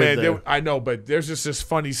got Oh weird man, there. I know, but there's just this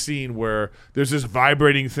funny scene where there's this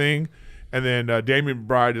vibrating thing, and then Damien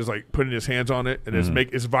McBride is like putting his hands on it, and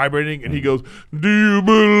it's vibrating, and he goes, "Do you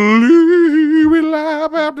believe in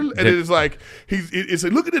life after?" And it's like it's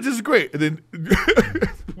like, look at it, this is great. And then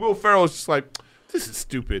Will Ferrell is just like, "This is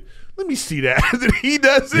stupid. Let me see that." And then he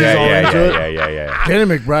does it. Yeah.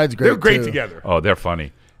 Danny McBride's great. They're great too. together. Oh, they're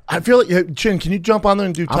funny. I feel like, Chin, can you jump on there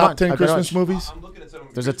and do top 10 Christmas movies?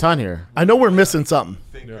 There's a ton here. I know we're missing something.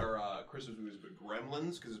 Christmas movies, but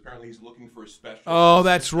Gremlins, because apparently he's looking for a special. Oh,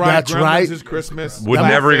 that's right. That's Gremlins right. is Christmas. Would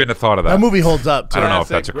never even have thought of that. That movie holds up. I don't know if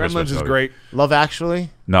that's a Gremlins Christmas is movie. great. Love Actually.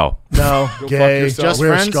 No. No. Go Gay. fuck yourself. Just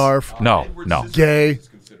wear a scarf. No. Gay.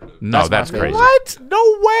 No, that's crazy. What?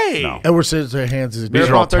 No way. No. Edward Scissorhands is These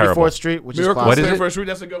are all Miracle on 34th terrible. Street, which Miracle is What on is it? 34th Street,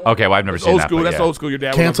 that's a good one. Okay, well, I've never That's seen old that, school. but That's yeah. old school. Your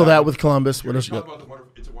dad Cancel would that love with Columbus. What else you got?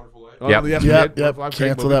 It's a Wonderful Life. Oh, Yep. yes, we Yep, did. yep. Great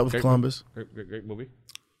Cancel movie. that with Great Columbus. Great movie.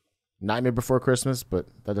 Nightmare Before Christmas, but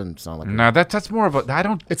that doesn't sound like it. No, that's more of a. I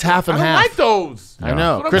don't. It's half I and don't half. like those. I know. That's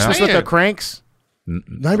what I'm Christmas with the saying. Cranks.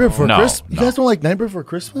 Nightmare Before No, Christmas? You no. guys don't like Nightmare Before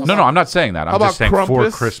Christmas? No, I'm not saying that. I'm How just saying about for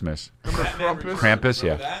Krampus? Christmas. Krampus? Krampus,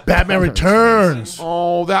 yeah. Batman Returns.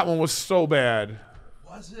 Oh, that one was so bad.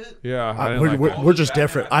 Was it? Yeah, I didn't like that. We're just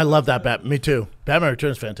different. I love that Batman. Me too. Batman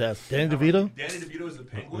Returns is fantastic. Danny DeVito? Danny DeVito is the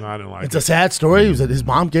penguin. No, I didn't like It's it. a sad story. It was that his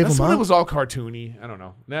mom gave That's him when up. it was all cartoony. I don't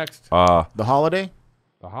know. Next. The Holiday.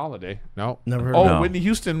 The Holiday. No. Never heard Oh, of No. Whitney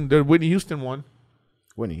Houston. The Whitney Houston one.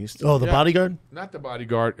 Whitney Houston. Oh, The Yeah. Bodyguard? Not The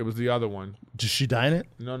Bodyguard. It was the other one. Did she die in it?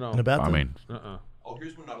 No. In a bathtub? I mean, Oh,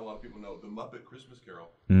 here's one not a lot of people know: The Muppet Christmas Carol.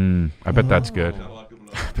 I bet that's good. Not a lot of people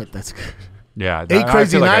know. I bet that's good. Yeah. Eight I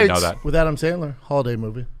Crazy feel like I know Nights that. with Adam Sandler. Holiday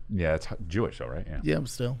movie. Yeah, it's Jewish, though, right? Yeah. Yeah, but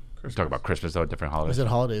still. Talk about Christmas, though, different I holidays. said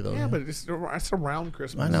holiday, though. Yeah, but it's around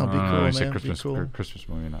Christmas. I know. Be cool, I man. said Be Christmas, cool. Christmas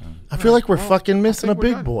movie. No. I feel like we're fucking missing a think we're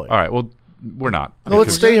big done. boy. All right, well, we're not. No,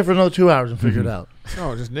 let's stay here for another 2 hours and figure it out.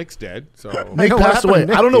 No, just Nick's dead. So Nick passed away.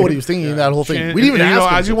 I don't know what he was thinking in that whole thing. Chan- We didn't even and, you know,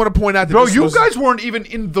 ask him. I just want to point out that Bro, this you was- guys weren't even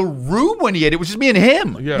in the room when he ate it. It was just me and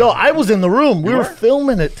him. Yeah. No, I was in the room. We were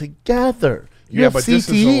filming it together. You Yeah, have but CTE. this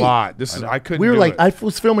is a lot. This is I couldn't. We were do like, it. I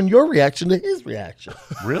was filming your reaction to his reaction.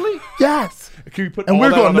 Really? Yes. Can you put And all we're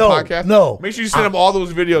that going, on the no, podcast? no. Make sure you send him all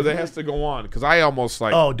those videos. It has to go on because I almost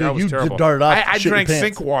like. Oh, dude, that was you terrible. darted off I to shit your drank pants.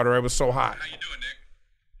 sink water. It was so hot. How you doing, Nick?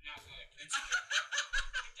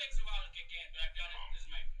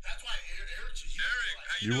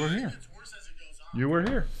 You were here. You were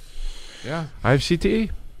here. Yeah, Uh-uh. I have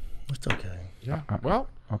CTE. It's okay. yeah. Well,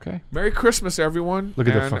 Okay. Merry Christmas, everyone. Look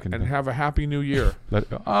at the and, fucking and thing. have a happy New Year. You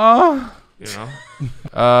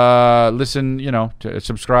know. Listen, to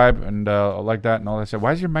subscribe and like that and all that stuff.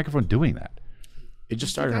 Why is your microphone doing that? It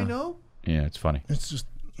just started. I know. Yeah, it's funny. It's just.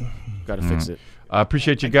 Got to fix it.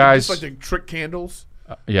 Appreciate you guys. Just like the trick candles.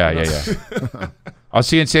 Yeah. I'll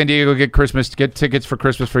see you in San Diego. Get tickets for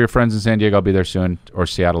Christmas for your friends in San Diego. I'll be there soon, or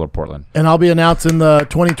Seattle or Portland. And I'll be announcing the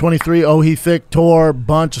 2023 Oh He Thick tour.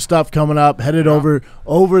 Bunch of stuff coming up. Headed over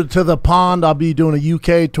to the pond. I'll be doing a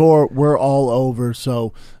UK tour. We're all over.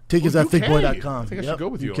 So tickets at thickboy.com. I think I should go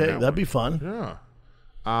with you. UK. On that That'd one. be fun. Yeah.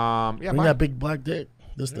 Yeah. Bring bye. that big black dick.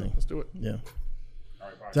 This thing. Let's do it. Yeah.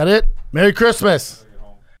 Is that it? Merry Christmas.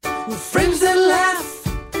 We're friends that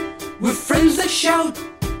laugh, we're friends that shout.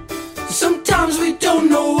 Sometimes we don't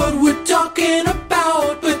know what we're talking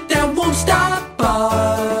about, but that won't stop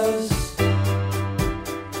us.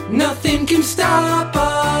 Nothing can stop us.